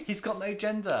 He's got no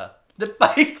gender. The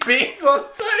baked beans on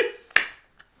toast.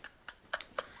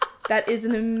 That is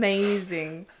an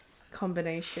amazing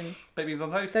combination. Baked beans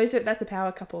on toast. That's a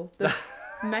power couple. The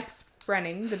Max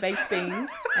Branning, the baked bean,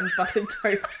 and buttered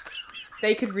toast.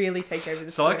 They could really take over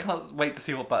the square. I can't wait to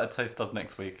see what Buttered Toast does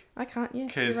next week. I can't, yeah.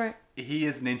 Because right. he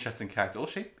is an interesting character. Or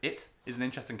she. It is an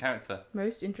interesting character.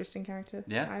 Most interesting character.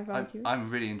 Yeah. I'm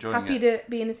really enjoying Happy to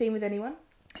be in a scene with anyone.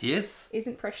 He is.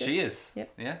 Isn't precious. She is.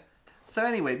 Yep. Yeah. So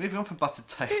anyway, moving on from Buttered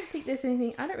Toast.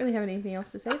 I don't really have anything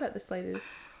else to say about the Slaters.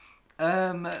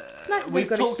 It's nice that we've they've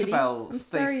got talked a kitty. about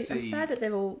Stacey. I'm sad that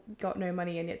they've all got no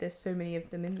money and yet there's so many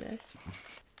of them in there.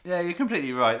 Yeah, you're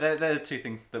completely right. There are two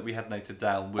things that we had noted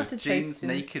down. Was Jean's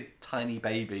naked tiny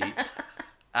baby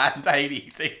and Hayley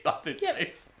eating buttered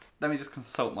toast. Let me just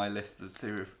consult my list to see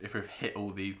if we've hit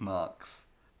all these marks.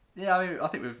 Yeah, I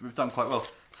think we've done quite well.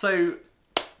 So,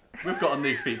 we've got a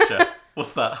new feature.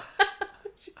 What's that?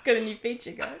 Got a new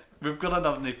feature, guys. We've got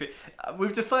another new feature.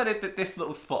 We've decided that this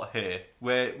little spot here,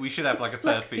 where we should have like a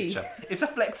third feature. It's a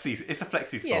flexi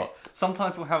spot. Yeah.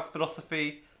 Sometimes we'll have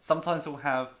philosophy. Sometimes we'll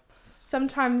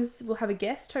have a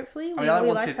guest, hopefully. We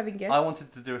like having guests. I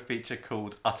wanted to do a feature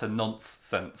called Utter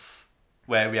Nonsense,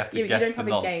 where we have to guess you don't the have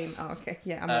nonce. A game. Oh, okay.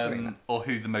 Yeah, I'm not doing that. Or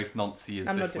who the most noncy is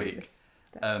this week. This.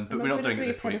 But we're not doing it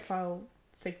this week. Pedophile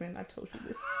segment, I've told you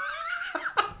this.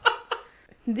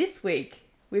 This week,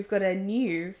 we've got a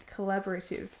new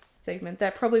collaborative segment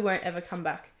that probably won't ever come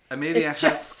back. Amelia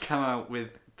has come out with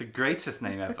the greatest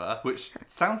name ever, which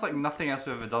sounds like nothing else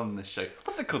we've ever done in this show.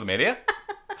 What's it called, Amelia?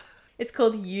 It's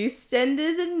called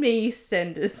EastEnders and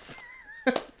Me-Stenders.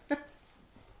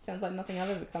 Sounds like nothing I've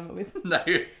ever come up with. No.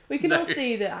 We can all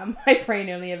see that my brain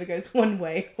only ever goes one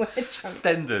way.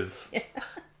 Stenders. Yeah.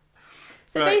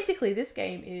 So basically, this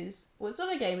game is... Well, it's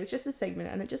not a game, it's just a segment,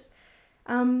 and it just...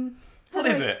 What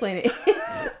do is I it? explain it?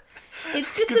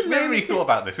 It's just Because a we haven't really moment. thought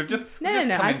about this. We've just No,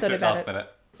 come I've into thought it about last it.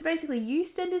 minute. So basically,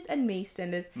 EastEnders and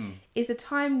EastEnders is a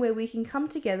time where we can come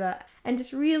together and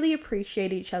just really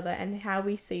appreciate each other and how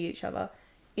we see each other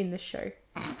in the show.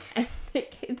 And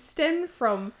it stemmed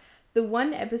from the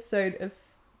one episode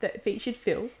that featured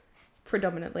Phil,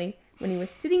 predominantly, when he was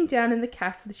sitting down in the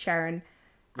cafe with Sharon,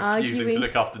 Refusing to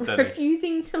look after Danny.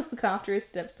 refusing to look after his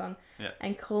stepson, Yeah.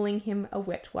 and calling him a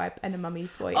wet wipe and a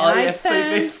mummy's boy. Oh, yes, so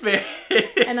this bit.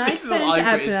 And I This is what turned to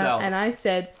I've written Abner down. and I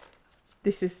said,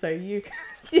 "This is so you.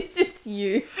 This is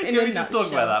you." Can we just talk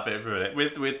about that bit for a minute?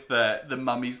 With the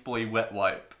mummy's boy wet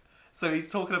wipe. So he's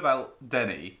talking about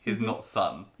Denny, his not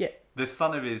son. Yeah. The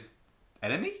son of his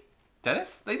enemy?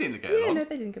 Dennis? They didn't get Yeah, along. no,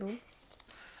 they didn't get along.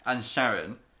 And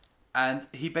Sharon. And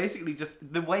he basically just,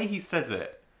 the way he says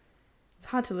it. It's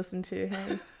hard to listen to.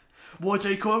 Hey? What do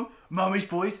they call them? Mummy's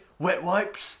boys? Wet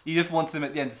wipes? He just wanted them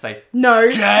at the end to say, No,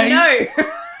 Gay? no.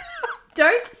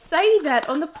 Don't say that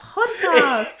on the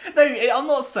podcast. No, I'm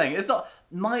not saying, it's not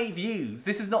my views.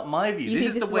 This is not my view. You This think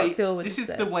is this the is what way. Phil would This have is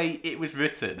said? the way it was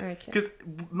written. Okay. Because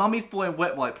Mummy's boy and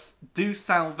wet wipes do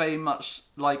sound very much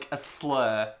like a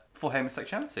slur for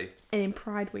homosexuality. And in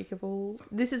Pride Week of all,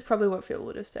 this is probably what Phil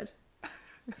would have said.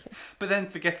 Okay. But then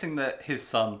forgetting that his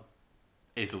son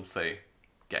is also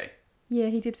gay. Yeah,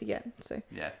 he did forget. So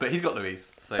Yeah, but he's got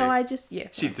Louise, so, I just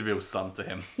she's the real son to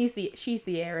him. she's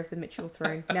the heir of the Mitchell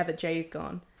throne now that Jay's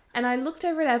gone. And I looked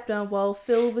over at Abner while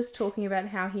Phil was talking about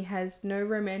how he has no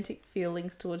romantic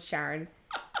feelings towards Sharon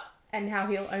and how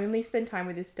he'll only spend time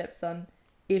with his stepson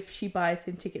if she buys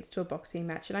him tickets to a boxing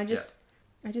match. And I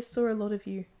just saw a lot of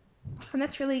you. And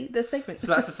that's really the segment. So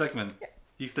that's the segment.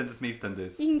 EastEnders,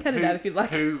 MeStenders. You can cut it out if you'd like.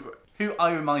 Who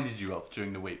I reminded you of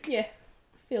during the week. Yeah,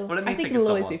 Phil. Well, let me I think think of it'll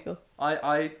always someone. be Phil.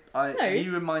 No,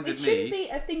 you reminded it me. shouldn't be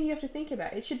a thing you have to think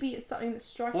about. It should be something that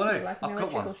strikes Well, you no, like an I've got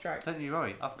electrical one. strike. Don't you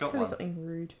worry, I've It's got gotta be one. something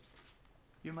rude.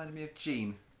 You reminded me of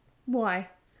Gene. Why?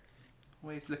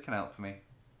 Well, he's looking out for me.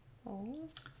 Oh,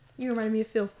 you reminded me of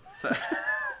Phil.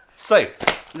 So,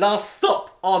 last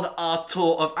stop on our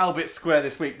tour of Albert Square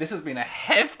this week. This has been a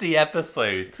hefty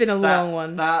episode. It's been a long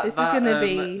one. This is gonna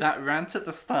be. That rant at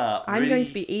the start. I'm really... going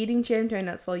to be eating jam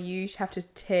donuts while you have to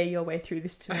tear your way through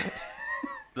this tonight.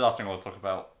 The last thing I want to talk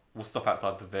about. We'll stop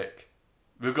outside the Vic.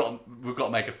 We've got to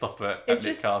make a stop at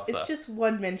Nick Carter. It's just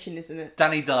one mention, isn't it?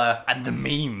 Danny Dyer and the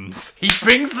memes. He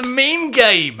brings the meme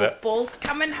game. Football's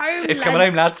coming home. It's coming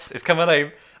home, lads. It's coming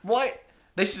home. Why?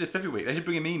 They should just every week. They should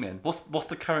bring a meme in. What's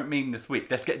the current meme this week?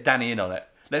 Let's get Danny in on it.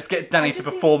 Let's get Danny to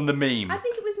perform the meme. I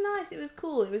think it was nice. It was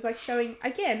cool. It was like showing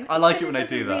again. I like it when they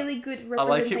do that. Really good I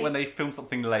like it when they film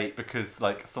something late because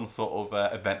like some sort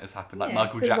of event has happened, like Yeah,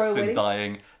 Michael the royal Jackson wedding.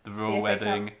 dying, the royal The FA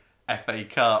wedding, FA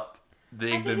Cup, the I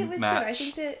think England it was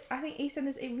match. good. I think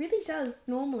EastEnders, it really does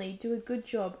normally do a good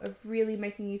job of really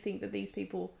making you think that these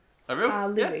people are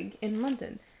living in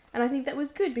London. And I think that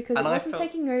was good because And it I wasn't felt-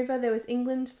 taking over. There was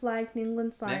England flags and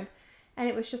England signs. And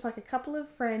it was just like a couple of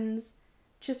friends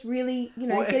just really,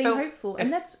 Well, it getting felt- hopeful.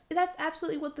 And that's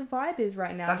absolutely what the vibe is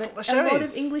right now. That's That what the show a lot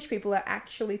is. of English people are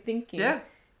actually thinking Yeah.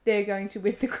 they're going to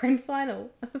win the grand final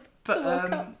of the World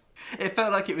Cup. It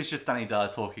felt like it was just Danny Dyer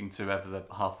talking to whoever the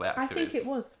halfway actor I think is. it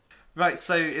was. Right,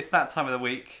 so it's that time of the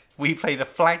week. We play the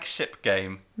flagship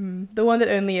game, The one that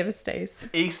only ever stays.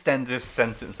 EastEnders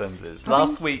Sentence Enders.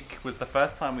 Last week was the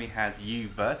first time we had you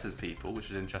versus people, which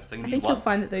was interesting. I You think won. you'll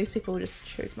find that those people just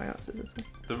chose my answers as well.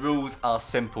 The rules are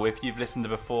simple. If you've listened to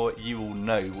before, you will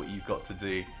know what you've got to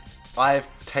do.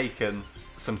 I've taken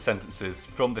some sentences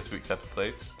from this week's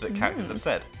episode that characters have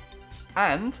said.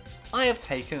 And I have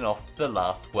taken off the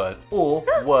last word or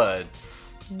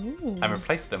words and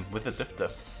replaced them with the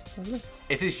duff-duffs. Lovely.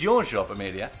 It is your job,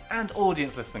 Amelia, and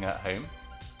audience listening at home,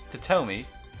 to tell me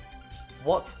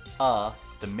what are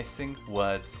the missing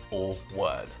words or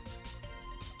word.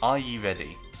 Are you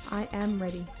ready? I am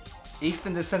ready.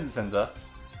 EastEnders Sentence Ender,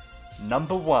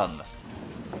 number 1.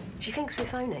 She thinks we're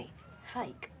phony.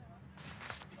 Fake.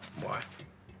 Why?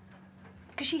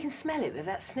 Because she can smell it with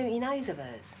that snooty nose of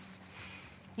hers.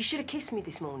 You should have kissed me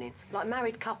this morning, like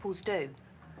married couples do.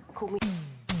 Called me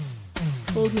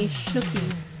Called me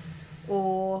Schnooky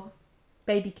or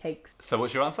Baby Cakes. So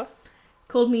what's your answer?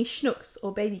 Called me Schnooks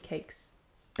or Baby Cakes.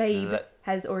 Babe Let-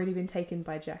 has already been taken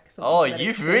by Jack. Oh, Something to that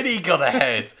you've extent. really got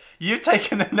ahead. You've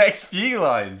taken the next few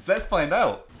lines. Let's find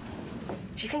out.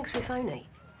 She thinks we're phony.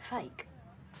 Fake.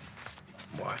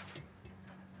 Why?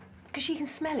 Because she can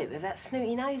smell it with that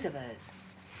snooty nose of hers.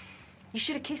 You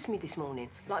should have kissed me this morning,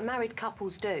 like married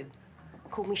couples do.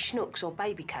 Called me Schnooks or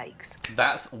Baby Cakes.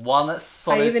 That's one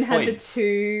solid I even point. had the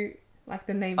two, like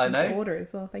the name I in know. order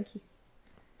as well. Thank you.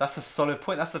 That's a solid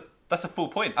point. That's a That's a full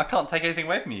point. I can't take anything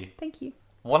away from you. Thank you.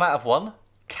 1 out of 1.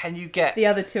 Can you get The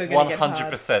other two are going to get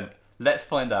hard. 100%? Let's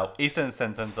find out. EastEnders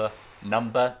Sentence Enders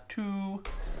number 2.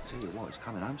 Tell you what, it's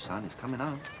coming home, son. It's coming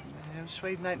home. Yeah,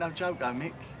 Sweden ain't no joke, though,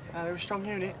 Mick. They're a strong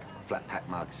unit. Flat pack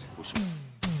mugs. Or some...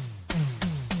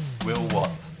 Will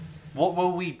what? What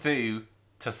will we do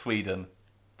to Sweden?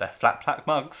 Their flat pack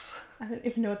mugs? I don't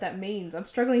even know what that means. I'm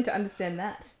struggling to understand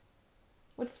that.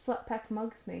 What does flat pack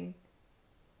mugs mean?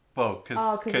 Well,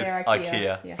 because they're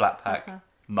IKEA Yeah. flat pack Uh-huh.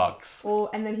 mugs.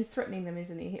 And then he's threatening them,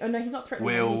 isn't he? Oh no, he's not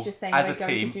threatening them. We'll, He's just saying as we're a going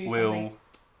team, to do we'll something.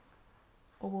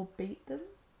 Or we'll beat them.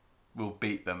 we'll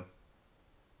beat them.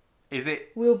 Is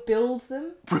it? We'll build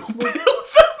them. We'll build them.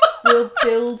 We'll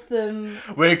build them.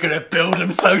 We're gonna build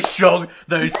them so strong.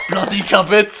 Those bloody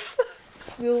cupboards.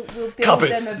 We'll build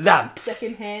Cupboards, them a lamps,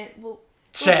 second hand.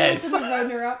 chairs. We'll build them a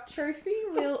runner-up trophy.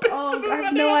 I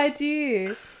have no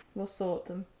idea. We'll sort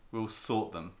them. We'll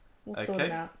sort them. We'll sort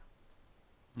them out.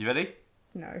 You ready?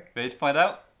 No. Ready to find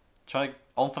out? Try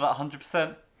on for that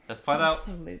 100%. Let's find out.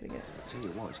 I'm losing it. Tell you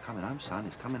what, it's coming home, son.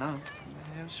 It's coming home.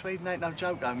 Yeah, Sweden ain't no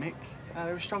joke, though, Mick.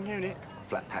 They're a strong unit.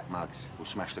 Flat pack mugs. We'll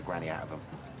smash the granny out of them.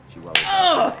 She rolls.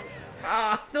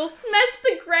 They'll smash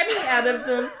the granny out of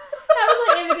them. How was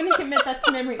I ever going to commit that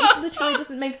to memory? It literally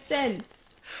doesn't make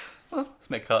sense. Let's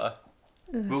make Carter.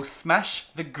 We'll smash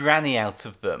the granny out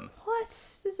of them. What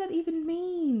does that even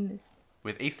mean?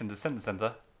 With EastEnders Sentence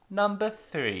Enders number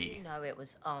 3. No, it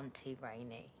was Auntie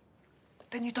Raini.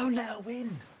 Then you don't let her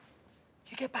win.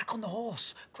 You get back on the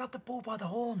horse, grab the bull by the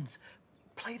horns.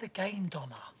 Play the game,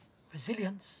 Donna.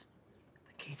 Resilience,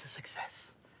 the key to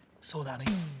success. Saw that on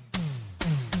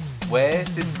Where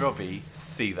did Robbie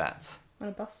see that? On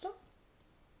a bus stop?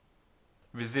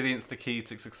 Resilience, the key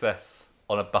to success.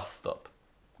 On a bus stop.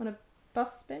 On a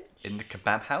bus bench? In the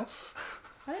kebab house.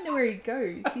 I don't know where he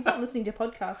goes. He's not listening to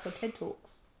podcasts or TED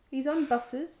Talks. He's on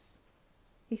buses.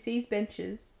 He sees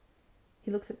benches.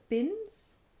 He looks at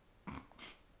bins.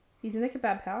 He's in a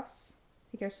kebab house.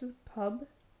 He goes to the pub.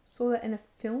 Saw that in a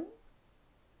film.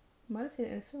 Might have seen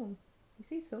it in a film. He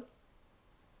sees films.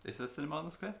 Is there a cinema on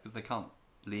the square? Because they can't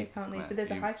leave. They can't leave, but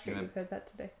there's a high street. We've heard that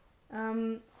today.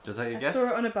 Does that I your guess? saw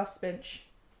it on a bus bench.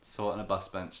 Saw it on a bus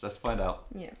bench. Let's find out.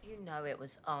 Yeah. You know it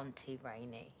was Auntie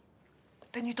Raini.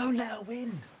 Then you don't let her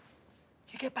win.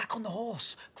 You get back on the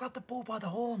horse, grab the bull by the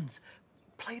horns.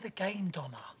 Play the game,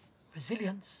 Donna.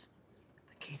 Resilience,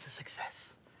 the key to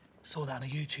success. Saw that on a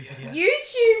YouTube video.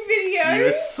 YouTube video! You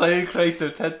were so close to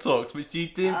TED Talks, which you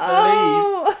didn't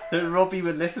Oh. believe that Robbie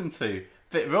would listen to.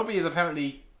 But Robbie is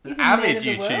apparently He's an a man avid of the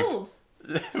YouTube world.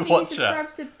 He watcher.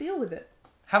 subscribes to Beale With It.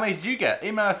 How many did you get?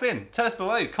 Email us in. Tell us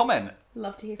below. Comment.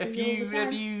 Love to hear from If you all you the time.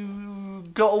 if you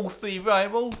got all 3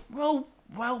 right,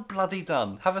 well bloody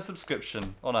done. Have a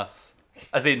subscription on us.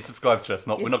 As in, subscribe to us.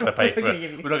 We're not going to pay for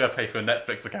it. We're not going to pay for a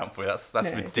Netflix account for you. That's No,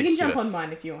 ridiculous. you can jump on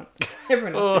mine if you want.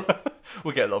 Everyone else is.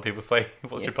 We'll get a lot of people say,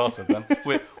 "What's your password, man?"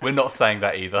 We're not saying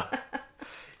that either.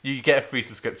 You get a free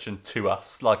subscription to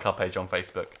us, like our page on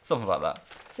Facebook, something like that.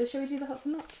 So shall we do the hots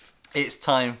and knots? It's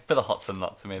time for the hots and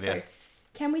nuts, Amelia. So,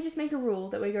 can we just make a rule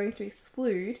that we're going to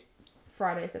exclude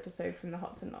Friday's episode from the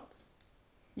hots and knots?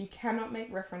 You cannot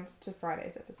make reference to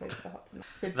Friday's episode for the hots and knots.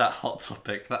 So, That hot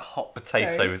topic, that hot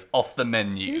potato So, is off the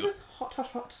menu. who was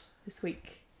hot this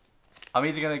week? I'm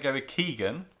either going to go with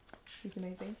Keegan, He's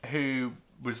amazing. who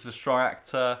was the strong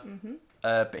actor,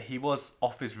 but he was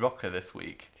off his rocker this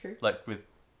week. True. Like with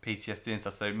PTSD and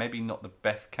stuff, so maybe not the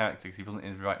best character because he wasn't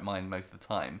in his right mind most of the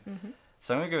time.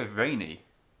 So I'm going to go with Raini.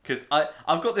 Because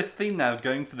I've got this theme now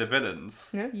going for the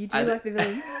villains. No, you do And- like the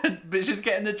villains. But she's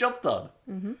getting the job done.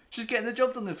 She's getting the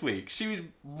job done this week. She was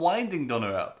winding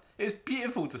Donna up. It was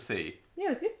beautiful to see. Yeah, it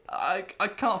was good. I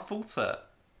can't fault her.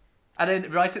 And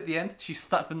then right at the end, she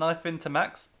stuck the knife into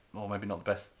Max. Or maybe not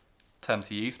the best term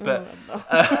to use, but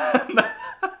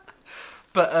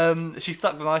she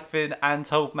stuck the knife in and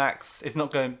told Max it's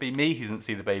not going to be me who doesn't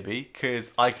see the baby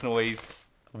because I can always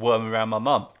worm around my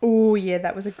mum. Oh, yeah,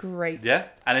 that was a great. Yeah,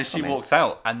 and then she comment. walks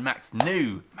out, and Max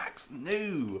knew.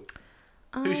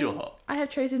 Who's your hot? I have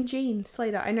chosen Jean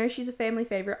Slater. I know she's a family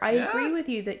favourite. I Yeah. agree with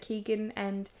you that Keegan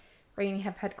and Raini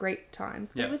have had great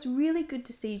times. But Yeah. it was really good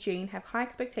to see Jean have high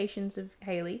expectations of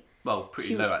Hayley. Well, pretty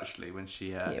She- low actually when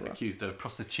she well. accused her of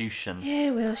prostitution.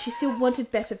 Yeah, well, she still wanted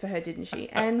better for her, didn't she?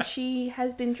 And she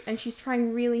has been, and she's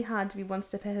trying really hard to be one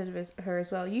step ahead of her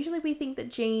as well. Usually we think that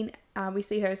Jean, we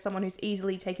see her as someone who's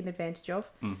easily taken advantage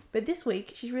of. But this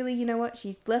week, she's really, you know what?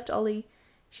 She's left Ollie.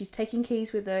 She's taking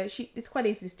keys with her. It's quite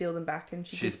easy to steal them back, and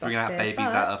she She's gives bus bringing out fare, babies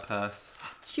but out of her purse.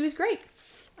 She was great.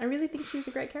 I really think she was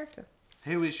a great character.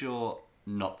 Who is your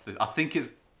not? I think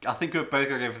we're both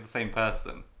going to go for the same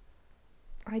person.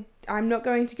 I'm not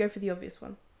going to go for the obvious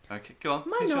one. Okay, go on.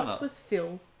 My Who's your not was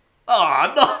Phil.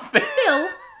 Oh, not Phil. Phil,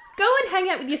 go and hang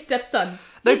out with your stepson.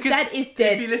 No, His 'cause dad is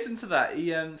dead. If you listen to that,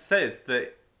 he says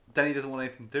that Danny doesn't want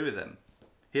anything to do with him.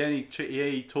 He only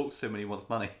talks to him when he wants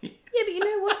money. Yeah, but you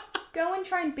know what? Go and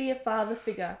try and be a father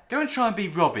figure. Go and try and be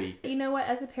Robbie. You know what?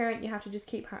 As a parent, you have to just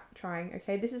keep trying,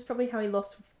 okay? This is probably how he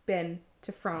lost Ben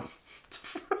to France.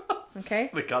 Okay?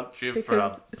 The country of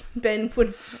Because France. Ben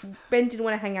didn't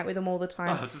want to hang out with him all the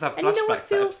time. Oh, I just have and you know what, flashbacks to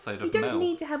that Phil? episode You of don't Mel.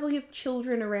 need to have all your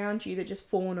children around you that just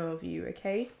fawn over you,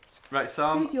 okay? Right, so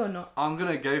Who's your not? I'm going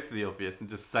to go for the obvious and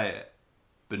just say it.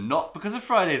 But not because of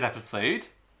Friday's episode,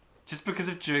 just because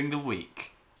of during the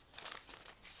week.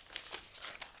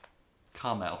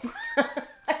 Carmel.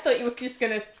 I thought you were just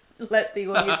going to let the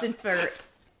audience infer it.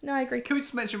 No, I agree. Can we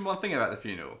just mention one thing about the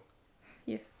funeral?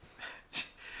 Yes.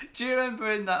 Do you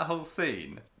remember in that whole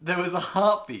scene, there was a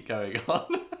heartbeat going on?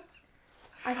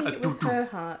 I think it was her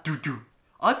heart. Do.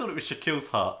 I thought it was Shakil's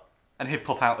heart, and he'd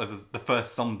pop out as the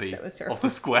first zombie That was of terrifying. the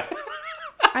square.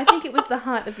 I think it was the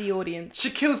heart of the audience.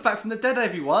 Shakil's back from the dead,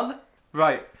 everyone.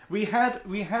 Right, we had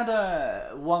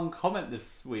one comment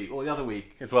this week or the other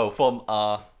week as well from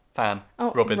our fan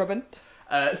Robin.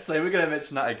 So we're going to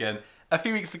mention that again. A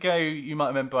few weeks ago, you might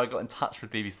remember I got in touch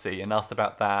with BBC and asked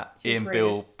about that Ian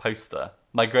Beale poster,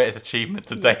 my greatest achievement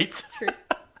to date. True.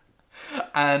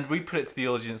 And we put it to the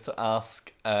audience to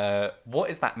ask, what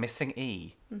is that missing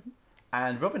E? Mm-hmm.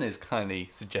 And Robin has kindly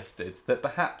suggested that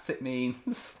perhaps it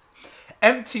means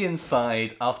empty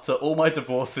inside after all my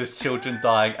divorces, children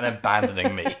dying and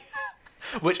abandoning me.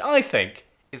 Which I think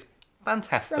is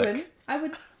fantastic. Robin, I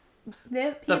would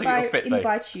Don't think hereby it'll fit, though.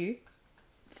 invite you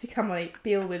to come on a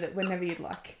Beale With It whenever you'd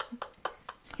like.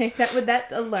 Okay, that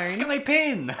alone, Skype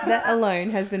in! that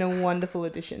alone has been a wonderful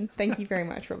addition. Thank you very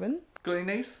much, Robin. Got any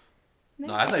news?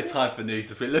 No, I that's have no it. time for news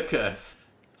this week. Look at us.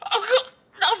 I've got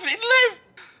nothing left.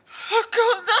 I've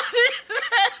got nothing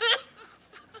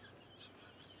left.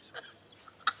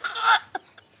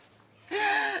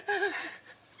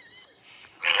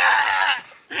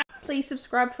 Please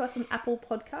subscribe to us on Apple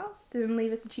Podcasts and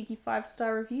leave us a cheeky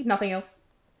 5-star review. Nothing else.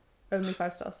 Only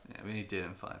 5 stars. Yeah, we need to do it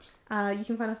in fives. You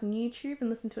can find us on YouTube and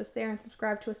listen to us there and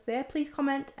subscribe to us there. Please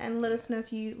comment and let us know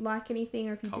if you like anything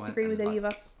or if you Comment disagree with and any of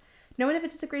like. us. No one ever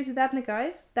disagrees with Abner,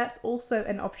 guys. That's also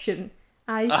an option.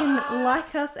 You can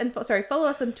like us and follow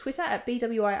us on Twitter at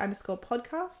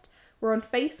BWI_podcast. We're on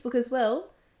Facebook as well.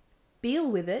 Beale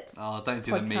With It. Oh, don't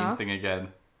do the meme Podcast. thing again.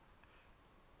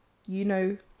 You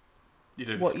know You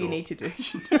know the what score. you need to do.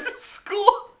 You know the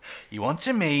score. You want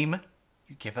a meme,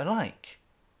 you give a like.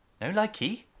 No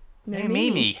likey, no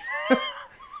meme. meme.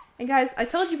 And guys, I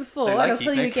told you before, No and I'll likey,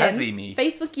 tell you no again, Kazimi.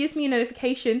 Facebook gives me a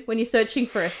notification when you're searching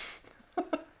for us.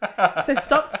 So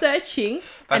stop searching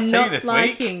Back and to you not this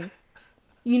liking. week.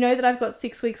 You know that I've got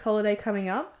 6 weeks holiday coming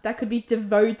up? That could be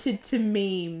devoted to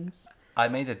memes. I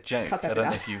made a joke. Cut that I don't know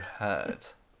bit out. if you heard.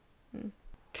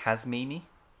 Kazmimi?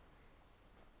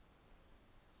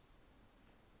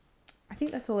 I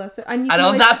think that's all else. And, And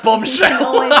on that bombshell. You can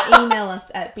always email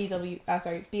us at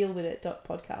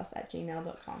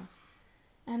bealewithit.podcast@gmail.com.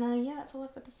 And yeah, that's all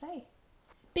I've got to say.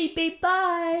 Beep beep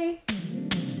bye.